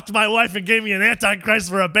 Fucked my wife and gave me an Antichrist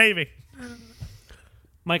for a baby.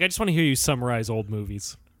 Mike, I just want to hear you summarize old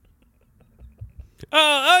movies.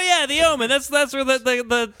 Oh yeah, The Omen. That's where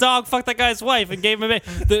the dog fucked that guy's wife and gave him a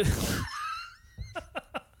baby.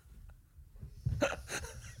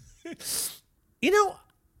 You know,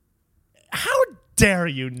 how dare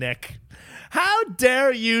you, Nick? How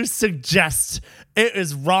dare you suggest it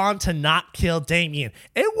is wrong to not kill Damien?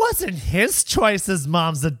 It wasn't his choice his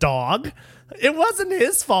mom's a dog. It wasn't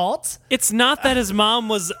his fault. It's not that his mom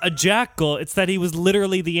was a jackal. It's that he was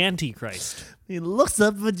literally the Antichrist. He looks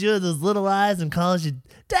up at you with those little eyes and calls you,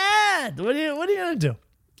 Dad! What are you going to do?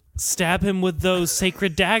 Stab him with those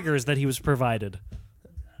sacred daggers that he was provided.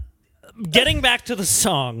 Getting back to the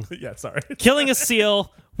song. Yeah, sorry. Killing a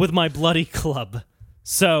seal with my bloody club.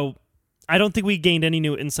 So, I don't think we gained any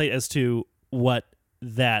new insight as to what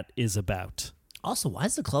that is about. Also, why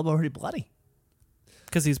is the club already bloody?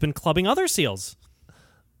 Because he's been clubbing other seals.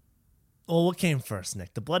 Well, what came first,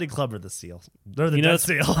 Nick? The bloody club or the seal? They're the dead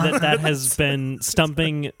seal. that has been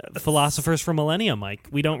stumping philosophers for millennia, Mike.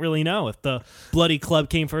 We don't really know if the bloody club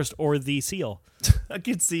came first or the seal. I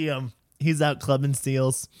could see him. He's out clubbing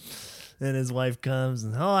seals, and his wife comes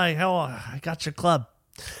and I got your club.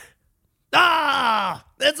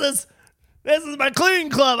 This is my clean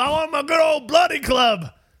club. I want my good old bloody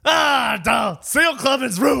club. The seal club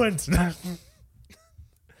is ruined.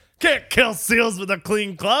 Can't kill seals with a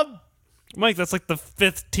clean club. Mike, that's like the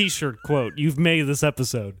 5th t-shirt quote you've made this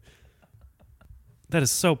episode. That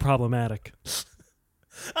is so problematic.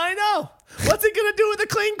 I know. What's he going to do with a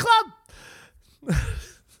clean club?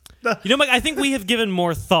 You know, Mike, I think we have given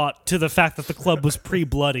more thought to the fact that the club was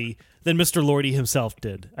pre-bloody than Mr. Lordi himself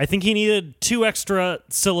did. I think he needed 2 extra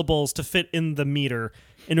syllables to fit in the meter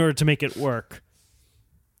in order to make it work.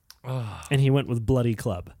 And he went with bloody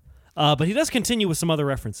club. But he does continue with some other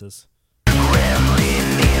references. Gremlin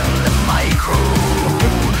in the micro.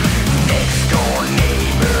 Next door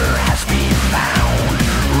neighbor has been found.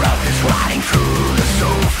 Rough is riding through the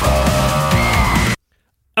sofa.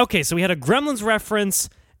 Okay, so we had a Gremlins reference,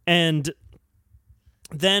 and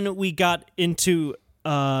Then we got into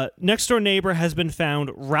next door neighbor has been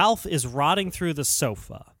found. Ralph is rotting through the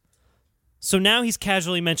sofa. So now he's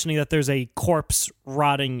casually mentioning that there's a corpse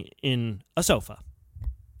rotting in a sofa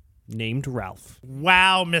named Ralph.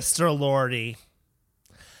 Wow, Mr. Lordi.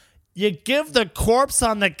 You give the corpse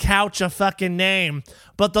on the couch a fucking name,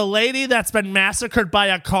 but the lady that's been massacred by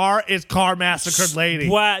a car is Car Massacred Lady.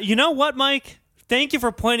 Wow. You know what, Mike? Thank you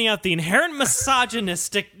for pointing out the inherent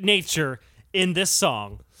misogynistic nature in this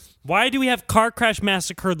song. Why do we have Car Crash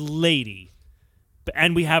Massacred Lady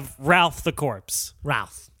and we have Ralph the corpse?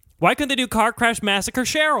 Ralph. Why couldn't they do Car Crash Massacre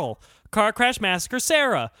Cheryl? Car Crash Massacre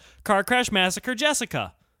Sarah? Car Crash Massacre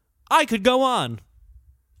Jessica? I could go on.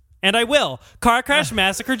 And I will. Car Crash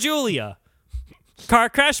Massacre Julia. Car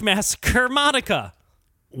Crash Massacre Monica.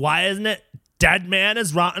 Why isn't it dead man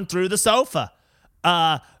is rotting through the sofa?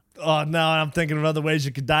 Oh no, I'm thinking of other ways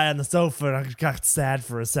you could die on the sofa, and I got sad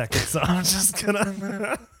for a second, so I'm just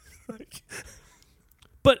gonna...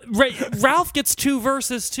 But Ralph gets 2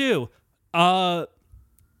 verses too.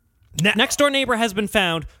 Next door neighbor has been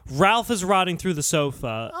found. Ralph is rotting through the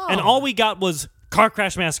sofa. And all we got was Car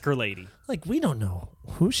Crash Massacre Lady. Like, we don't know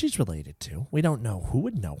who she's related to. We don't know who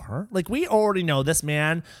would know her. Like, we already know this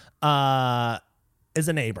man is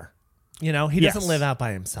a neighbor. You know, he doesn't live out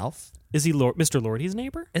by himself. Is he Mr. Lordi's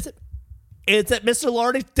neighbor? Is it Mr.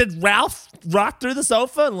 Lordi? Did Ralph rot through the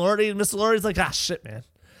sofa and Mr. Lordi's like, shit, man.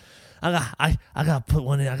 I gotta put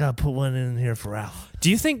one in. I gotta put one in here for Ralph. Do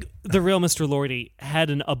you think the real Mr. Lordi had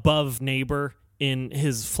an above neighbor in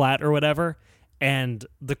his flat or whatever, and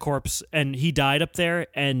the corpse, and he died up there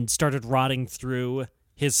and started rotting through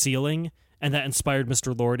his ceiling, and that inspired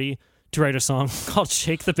Mr. Lordi to write a song called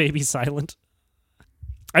 "Shake the Baby Silent"?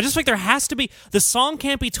 I just think there has to be, the song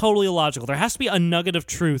can't be totally illogical. There has to be a nugget of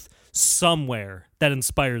truth somewhere that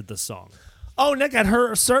inspired this song. Oh, Nick,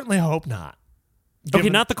 I'd certainly hope not. Okay,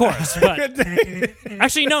 not the chorus, but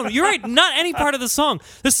actually, no, you're right. Not any part of the song.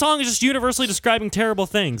 This song is just universally describing terrible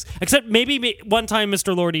things, except maybe one time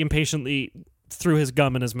Mr. Lordi impatiently threw his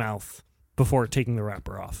gum in his mouth before taking the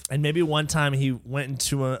wrapper off. And maybe one time he went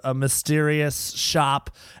into a mysterious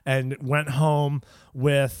shop and went home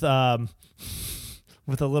with a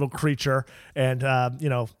little creature and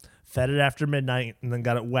fed it after midnight and then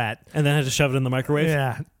got it wet and then had to shove it in the microwave.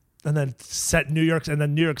 Yeah. And then New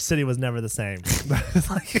York City was never the same.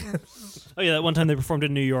 Oh yeah, that one time they performed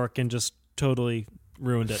in New York and just totally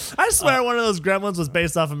ruined it. I swear one of those gremlins was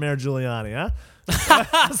based off of Mayor Giuliani, huh?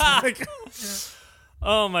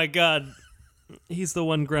 Oh my God. He's the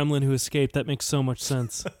one gremlin who escaped. That makes so much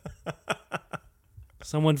sense.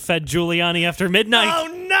 Someone fed Giuliani after midnight.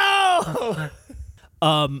 Oh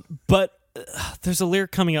no! But there's a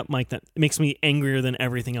lyric coming up, Mike, that makes me angrier than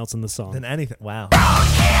everything else in the song. Than anything. Wow.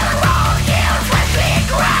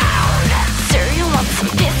 Sir, you want some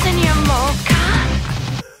piss in your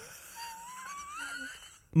mocha?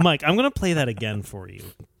 Mike, I'm going to play that again for you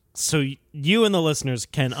so you and the listeners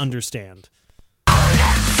can understand.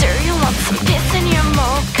 Sir, you want some piss in your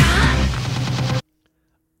mocha?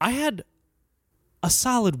 I had a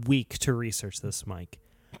solid week to research this, Mike.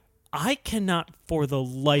 I cannot, for the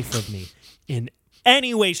life of me, in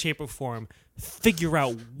any way, shape, or form, figure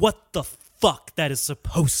out what the fuck that is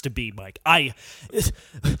supposed to be, Mike. It's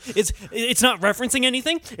not referencing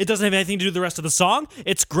anything. It doesn't have anything to do with the rest of the song.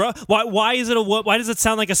 It's why is it why does it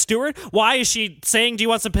sound like a steward? Why is she saying, "Do you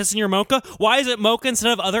want some piss in your mocha"? Why is it mocha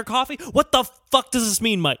instead of other coffee? What the fuck does this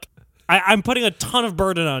mean, Mike? I'm putting a ton of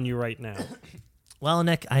burden on you right now. Well,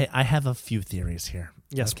 Nick, I have a few theories here.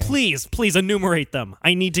 Yes, okay? Please enumerate them.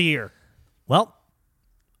 I need to hear. Well,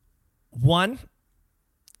 one,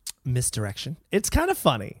 misdirection. It's kind of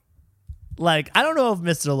funny. Like, I don't know if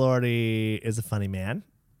Mr. Lordi is a funny man,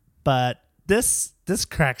 but this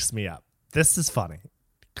cracks me up. This is funny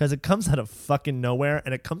because it comes out of fucking nowhere,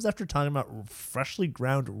 and it comes after talking about freshly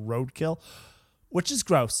ground roadkill, which is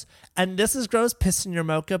gross. And this is gross, piss in your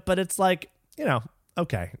mocha, but it's like,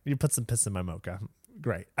 okay, you put some piss in my mocha.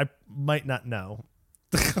 Great. I might not know.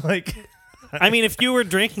 Like, I mean, if you were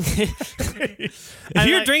drinking,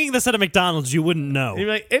 drinking this at a McDonald's, you wouldn't know. You'd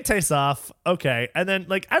be like, it tastes off. Okay. And then,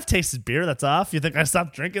 like, I've tasted beer that's off. You think I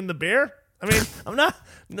stopped drinking the beer? I mean, I'm not.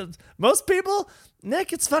 Most people,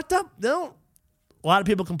 Nick, it's fucked up. A lot of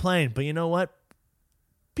people complain, but you know what?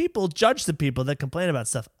 People judge the people that complain about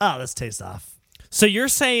stuff. Oh, this tastes off. So you're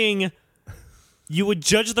saying you would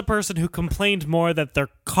judge the person who complained more that their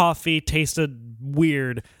coffee tasted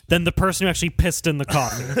weird than the person who actually pissed in the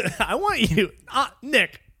coffee. I want you,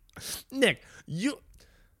 Nick, you.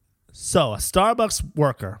 So a Starbucks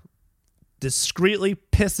worker discreetly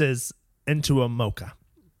pisses into a mocha.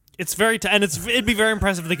 It's very it'd be very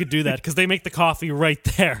impressive if they could do that because they make the coffee right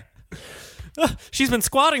there. She's been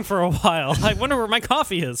squatting for a while. I wonder where my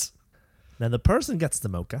coffee is. Now the person gets the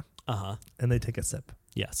mocha, and they take a sip.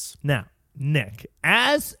 Yes. Now, Nick,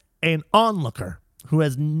 as an onlooker who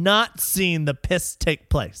has not seen the piss take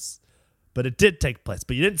place, but it did take place,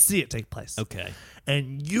 but you didn't see it take place. Okay.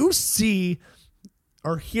 And you see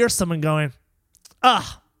or hear someone going,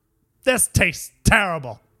 this tastes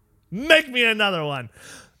terrible. Make me another one.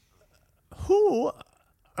 Who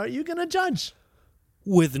are you going to judge?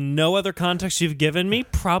 With no other context you've given me,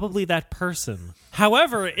 probably that person.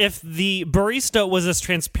 However, if the barista was as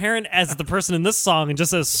transparent as the person in this song and just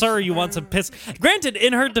says, sir, you want some piss? Granted,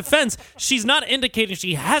 in her defense, she's not indicating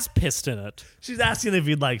she has pissed in it. She's asking if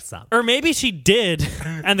you'd like some. Or maybe she did,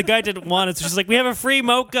 and the guy didn't want it. So she's like, we have a free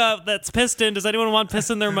mocha that's pissed in. Does anyone want piss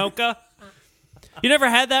in their mocha? You never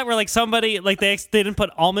had that where like somebody, like they didn't put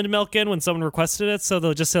almond milk in when someone requested it, so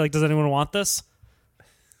they'll just say like, does anyone want this?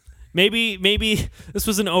 Maybe this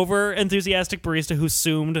was an over-enthusiastic barista who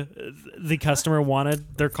assumed the customer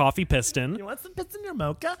wanted their coffee pissed in. You want some piss in your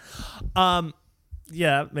mocha?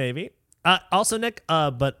 Yeah, maybe. Also, Nick,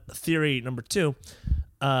 but theory number 2,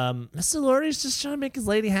 Mr. Lordi's just trying to make his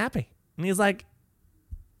lady happy. And he's like,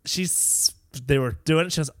 they were doing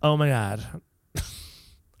it. She goes, oh my God,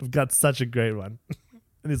 I've got such a great one.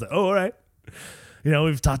 And he's like, oh, all right.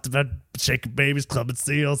 We've talked about shaking babies, clubbing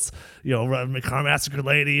seals, running Car Massacre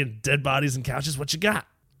Lady and dead bodies and couches. What you got?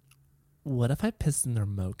 What if I pissed in their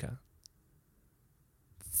mocha?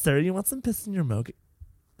 Sir, you want some piss in your mocha?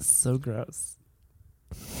 So gross.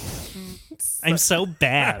 I'm so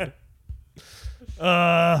bad.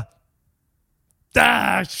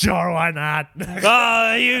 Sure, why not?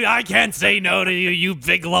 I can't say no to you, you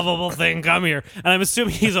big lovable thing. Come here. And I'm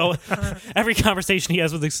assuming every conversation he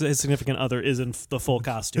has with his significant other is in the full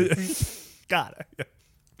costume. Got it.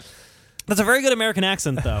 That's a very good American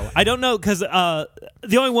accent, though. I don't know, because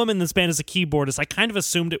the only woman in this band is a keyboardist. I kind of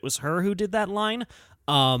assumed it was her who did that line.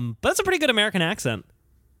 But that's a pretty good American accent.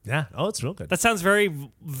 Yeah. Oh, it's real good. That sounds very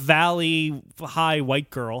Valley High white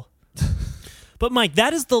girl. But Mike,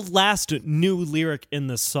 that is the last new lyric in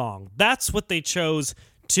this song. That's what they chose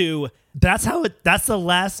to. That's the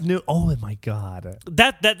last new. Oh my God.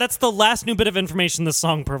 That's the last new bit of information the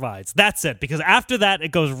song provides. That's it, because after that it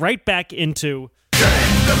goes right back into. Take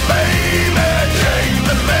the baby, take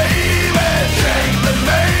the baby, take the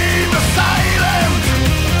baby silent.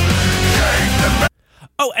 Take the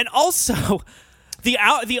Oh, and also. The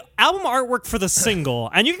album artwork for the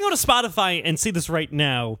single, and you can go to Spotify and see this right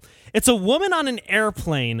now. It's a woman on an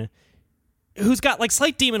airplane who's got like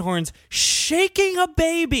slight demon horns shaking a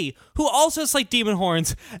baby who also has slight demon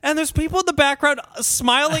horns. And there's people in the background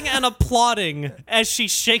smiling and applauding as she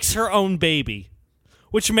shakes her own baby,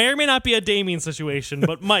 which may or may not be a Damien situation.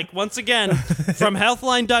 But Mike, once again, from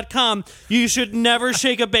healthline.com, you should never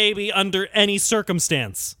shake a baby under any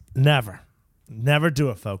circumstance. Never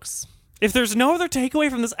do it, folks. If there's no other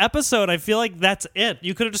takeaway from this episode, I feel like that's it.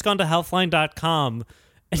 You could have just gone to healthline.com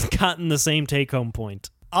and gotten the same take-home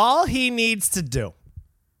point. All he needs to do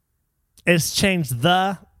is change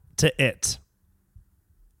the to it.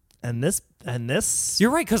 And this.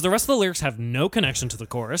 You're right, because the rest of the lyrics have no connection to the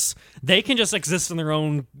chorus. They can just exist in their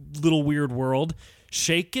own little weird world.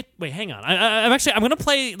 Shake it. Wait, hang on. I'm going to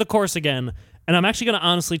play the chorus again, and I'm actually going to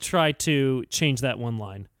honestly try to change that one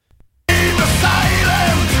line. Take the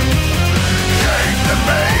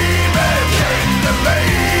baby, take the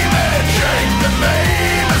baby, take the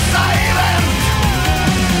baby silent.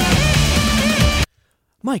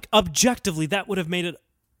 Mike, objectively, that would have made it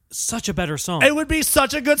such a better song. It would be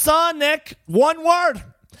such a good song, Nick. One word.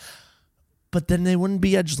 But then they wouldn't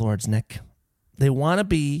be edgelords, Nick. They want to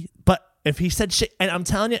be. But if he said shit, and I'm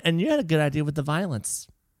telling you, and you had a good idea with the violence.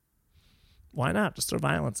 Why not? Just throw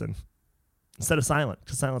violence in. Instead of silent,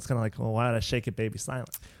 because silent's kind of like, well, why did I shake it, baby, silent?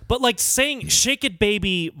 But like saying shake it,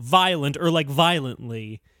 baby, violent or like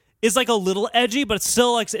violently is like a little edgy, but it's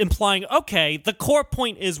still like implying, okay, the core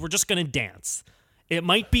point is we're just going to dance. It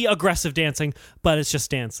might be aggressive dancing, but it's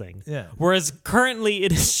just dancing. Yeah. Whereas currently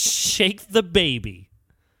it is shake the baby,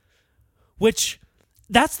 which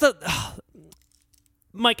that's the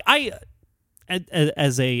Mike. I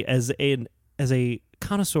as a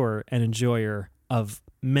connoisseur and enjoyer of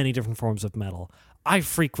many different forms of metal, I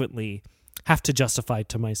frequently have to justify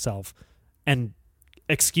to myself and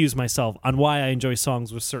excuse myself on why I enjoy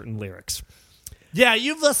songs with certain lyrics. Yeah,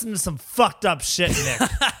 you've listened to some fucked up shit, Nick.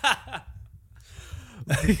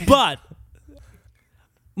 But,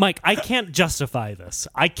 Mike, I can't justify this.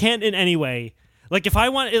 I can't in any way. Like, if I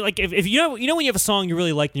want, like, if you know when you have a song you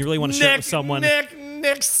really like and you really want to share it with someone. Nick,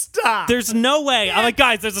 Nick, stop. There's no way. I'm like,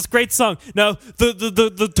 guys, there's this great song. Now,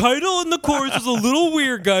 the title and the chorus is a little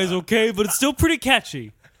weird, guys, okay? But it's still pretty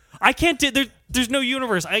catchy. I can't do... There's no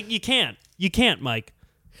universe. You can't. You can't, Mike.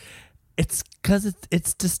 It's because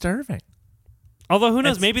it's disturbing. Although, who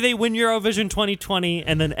knows? Maybe they win Eurovision 2020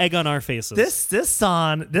 and then egg on our faces. This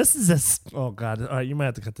song, oh, God. All right, you might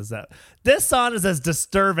have to cut this out. This song is as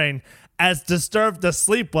disturbing as disturbed the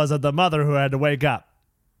sleep was of the mother who had to wake up.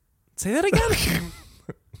 Say that again?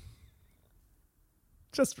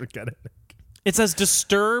 Just forget it. It's as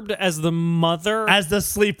disturbed as the mother... As the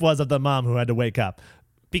sleep was of the mom who had to wake up.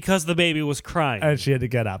 Because the baby was crying. And she had to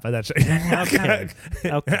get up. And then Okay.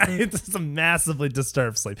 It's a massively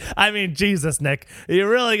disturbed sleep. I mean, Jesus, Nick. You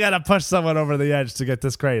really got to push someone over the edge to get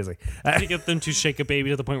this crazy. To get them to shake a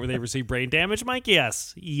baby to the point where they receive brain damage, Mike?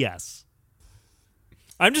 Yes.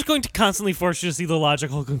 I'm just going to constantly force you to see the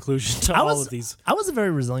logical conclusion to all of these. I was a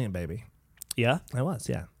very resilient baby. Yeah? I was,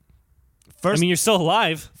 yeah. You're still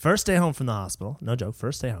alive. First day home from the hospital. No joke.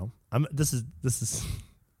 First day home. This is...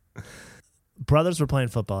 Brothers were playing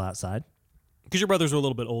football outside. Because your brothers were a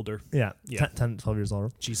little bit older. Yeah. Yeah. 10, 12 years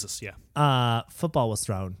older. Jesus, yeah. Football was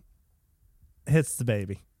thrown. Hits the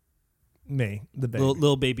baby. Me, the baby.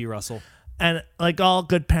 Little baby Russell. And like all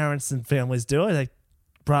good parents and families do, they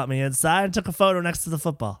brought me inside and took a photo next to the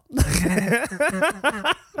football.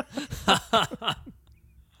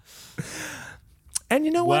 And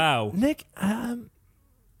you know what? Wow. Nick,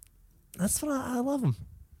 that's what I love him.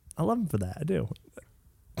 I love him for that. I do.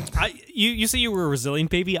 You say you were a resilient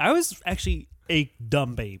baby. I was actually a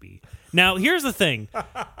dumb baby. Now, here's the thing.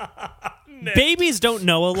 Babies don't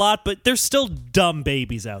know a lot, but there's still dumb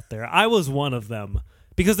babies out there. I was one of them.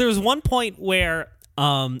 Because there was one point where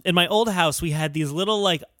in my old house, we had these little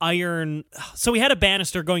iron... So we had a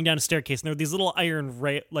banister going down a staircase, and there were these little iron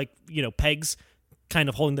pegs kind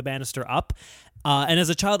of holding the banister up. And as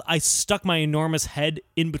a child, I stuck my enormous head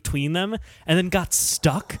in between them and then got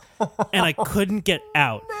stuck and I couldn't get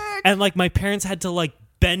out. And my parents had to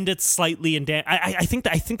bend it slightly and I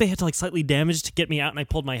think they had to slightly damage to get me out, and I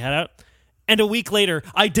pulled my head out. And a week later,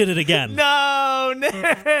 I did it again. No.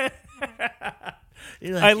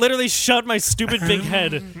 I literally shoved my stupid big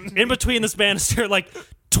head in between this banister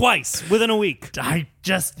twice within a week. I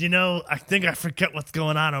just, I think I forget what's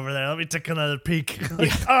going on over there. Let me take another peek.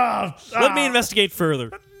 Let me investigate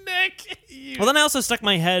further. Nick. Well, then I also stuck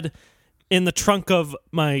my head in the trunk of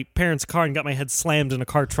my parents' car and got my head slammed in a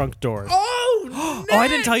car trunk door. Oh, Nick, I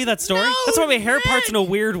didn't tell you that story? No, that's why my hair Nick, parts in a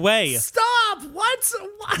weird way. Stop. What?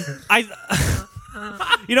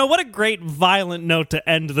 What a great violent note to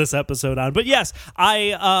end this episode on. But yes,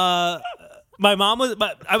 my mom was...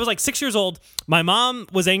 I was 6 years old. My mom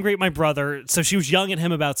was angry at my brother, so she was yelling at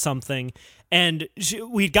him about something. And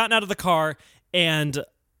we'd gotten out of the car, and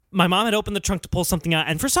my mom had opened the trunk to pull something out.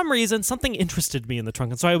 And for some reason, something interested me in the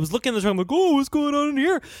trunk. And so I was looking in the trunk, oh, what's going on in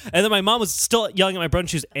here? And then my mom was still yelling at my brother, and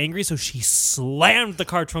she was angry, so she slammed the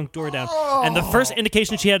car trunk door down. Oh. And the first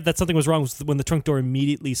indication she had that something was wrong was when the trunk door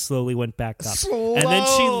immediately slowly went back up. And then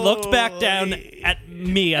she looked back down at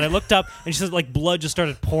me, and I looked up, and she said, blood just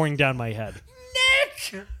started pouring down my head.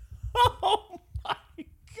 Nick! Oh, my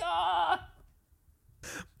God.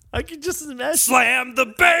 I can just imagine. Slam the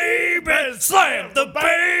baby! Slam the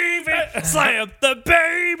baby! Slam the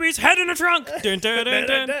baby's head in the trunk! Dun, dun,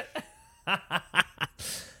 dun,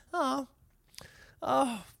 dun.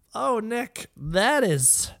 Oh, Nick, that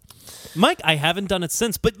is... Mike, I haven't done it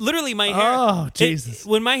since, but literally my hair... Oh, Jesus.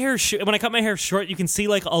 When I cut my hair short, you can see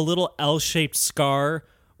a little L-shaped scar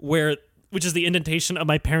which is the indentation of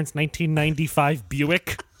my parents' 1995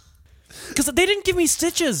 Buick. Because they didn't give me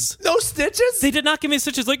stitches. No stitches? They did not give me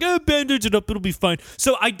stitches. Bandage it up, it'll be fine.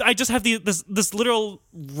 So I just have this literal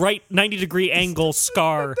right 90-degree angle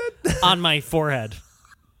scar on my forehead.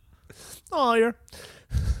 Oh, you're...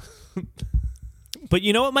 But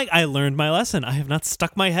you know what, Mike? I learned my lesson. I have not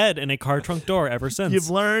stuck my head in a car trunk door ever since. You've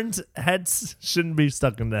learned heads shouldn't be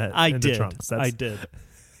stuck in the head. I did. Trunks. I did.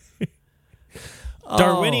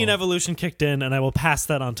 Darwinian evolution kicked in, and I will pass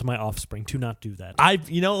that on to my offspring to not do that.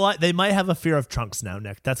 You know what? They might have a fear of trunks now,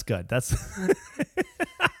 Nick. That's good. That's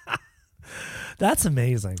that's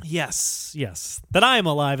amazing. Yes. That I am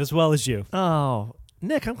alive as well as you. Oh,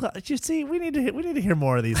 Nick, I'm glad. You see, we need to hear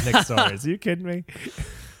more of these Nick stories. Are you kidding me?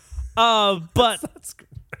 But that's great.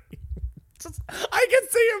 I can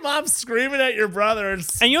see your mom screaming at your brother. And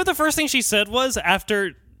you know what the first thing she said was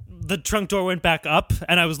after the trunk door went back up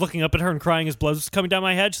and I was looking up at her and crying as blood was coming down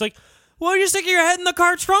my head? She's like, what are you sticking your head in the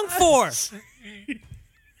car trunk for? She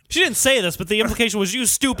didn't say this, but the implication was, you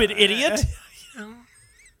stupid idiot.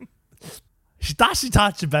 She thought she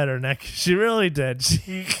taught you better, Nick. She really did.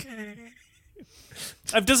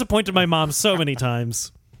 I've disappointed my mom so many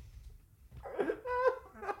times.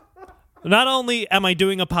 Not only am I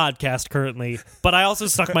doing a podcast currently, but I also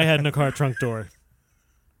stuck my head in a car trunk door.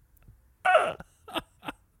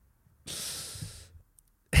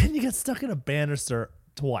 And you get stuck in a banister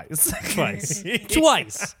twice.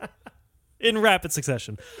 Twice. In rapid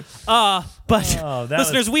succession. But that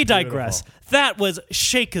listeners, was we digress. beautiful. That was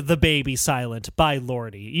Shake the Baby Silent by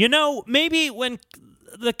Lordi. You know, maybe when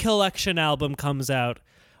the Collection album comes out,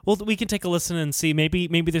 well, we can take a listen and see. Maybe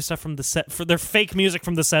their stuff from the set for their fake music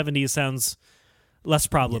from the 70s sounds less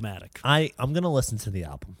problematic. I'm gonna listen to the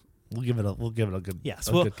album. We'll give it a good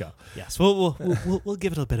good go. Yes, we'll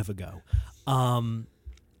give it a bit of a go.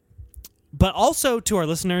 But also to our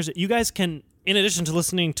listeners, you guys can, in addition to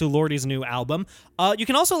listening to Lordi's new album, you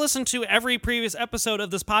can also listen to every previous episode of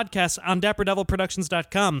this podcast on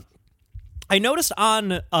DapperDevilProductions.com. I noticed on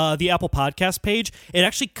the Apple Podcast page,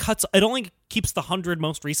 it only keeps the 100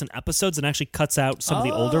 most recent episodes and actually cuts out some of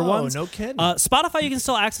the older ones. No kidding. Spotify, you can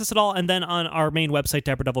still access it all, and then on our main website,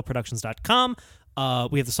 DapperDevilProductions.com,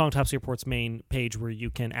 we have the Song Topsy Reports main page where you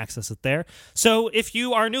can access it there. So if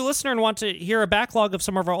you are a new listener and want to hear a backlog of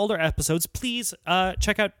some of our older episodes, please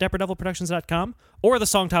check out DapperDevilProductions.com or the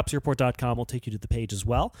SongTopsyReport.com will take you to the page as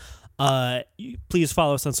well. Please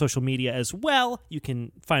follow us on social media as well. You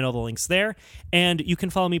can find all the links there. And you can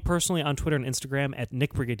follow me personally on Twitter and Instagram at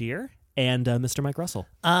Nick Brigadier and Mr. Mike Russell.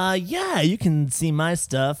 Yeah, you can see my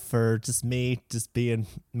stuff for just being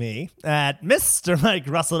me at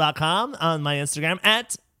MrMikeRussell.com on my Instagram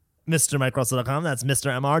at MrMikeRussell.com. That's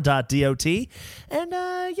MrMR.dot. And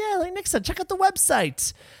yeah, like Nick said, check out the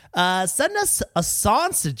website. Send us a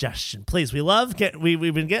song suggestion, please.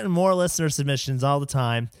 We've been getting more listener submissions all the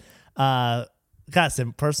time. Got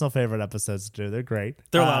some personal favorite episodes to do. They're great.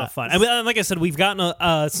 They're a lot of fun. I mean, like I said, we've gotten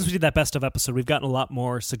since we did that best of episode, we've gotten a lot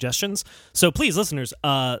more suggestions. So please, listeners,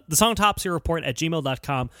 the songtopsyreport at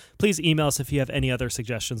gmail.com. Please email us if you have any other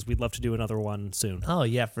suggestions. We'd love to do another one soon. Oh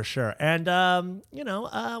yeah, for sure. And why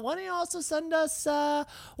don't you also send us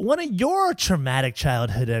one of your traumatic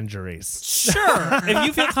childhood injuries? Sure. If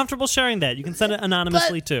you feel comfortable sharing that, you can send it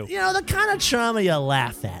anonymously too. You know, the kind of trauma you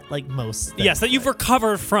laugh at, like most things. Yes, that you've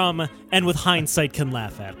recovered from and with hindsight can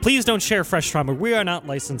laugh at. Please don't share fresh trauma. We are not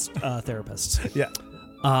licensed therapists. Yeah.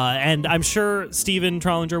 And I'm sure Steven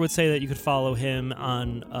Trollinger would say that you could follow him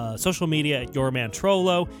on social media at Your Man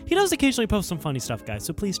Trollo. He does occasionally post some funny stuff, guys,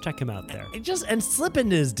 so please check him out there. And slip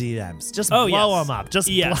into his DMs. Just blow him up.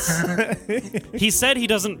 He said he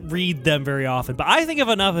doesn't read them very often, but I think if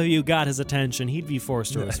enough of you got his attention, he'd be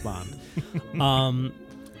forced to respond.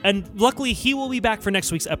 And luckily, he will be back for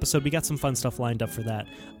next week's episode. We got some fun stuff lined up for that.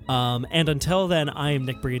 And until then, I am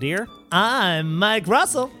Nick Brigadier. I'm Mike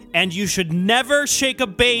Russell. And you should never shake a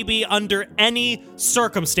baby under any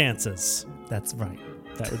circumstances. That's right.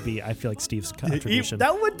 That would be, I feel like, Steve's contribution.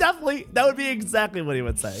 That would be exactly what he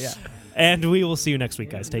would say, yeah. And we will see you next week,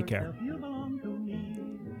 guys. Take care. You belong to me.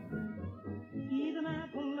 Eat an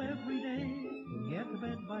apple every day. Get to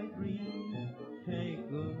bed by 3. Take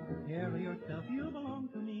good care of yourself. You belong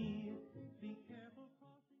to me.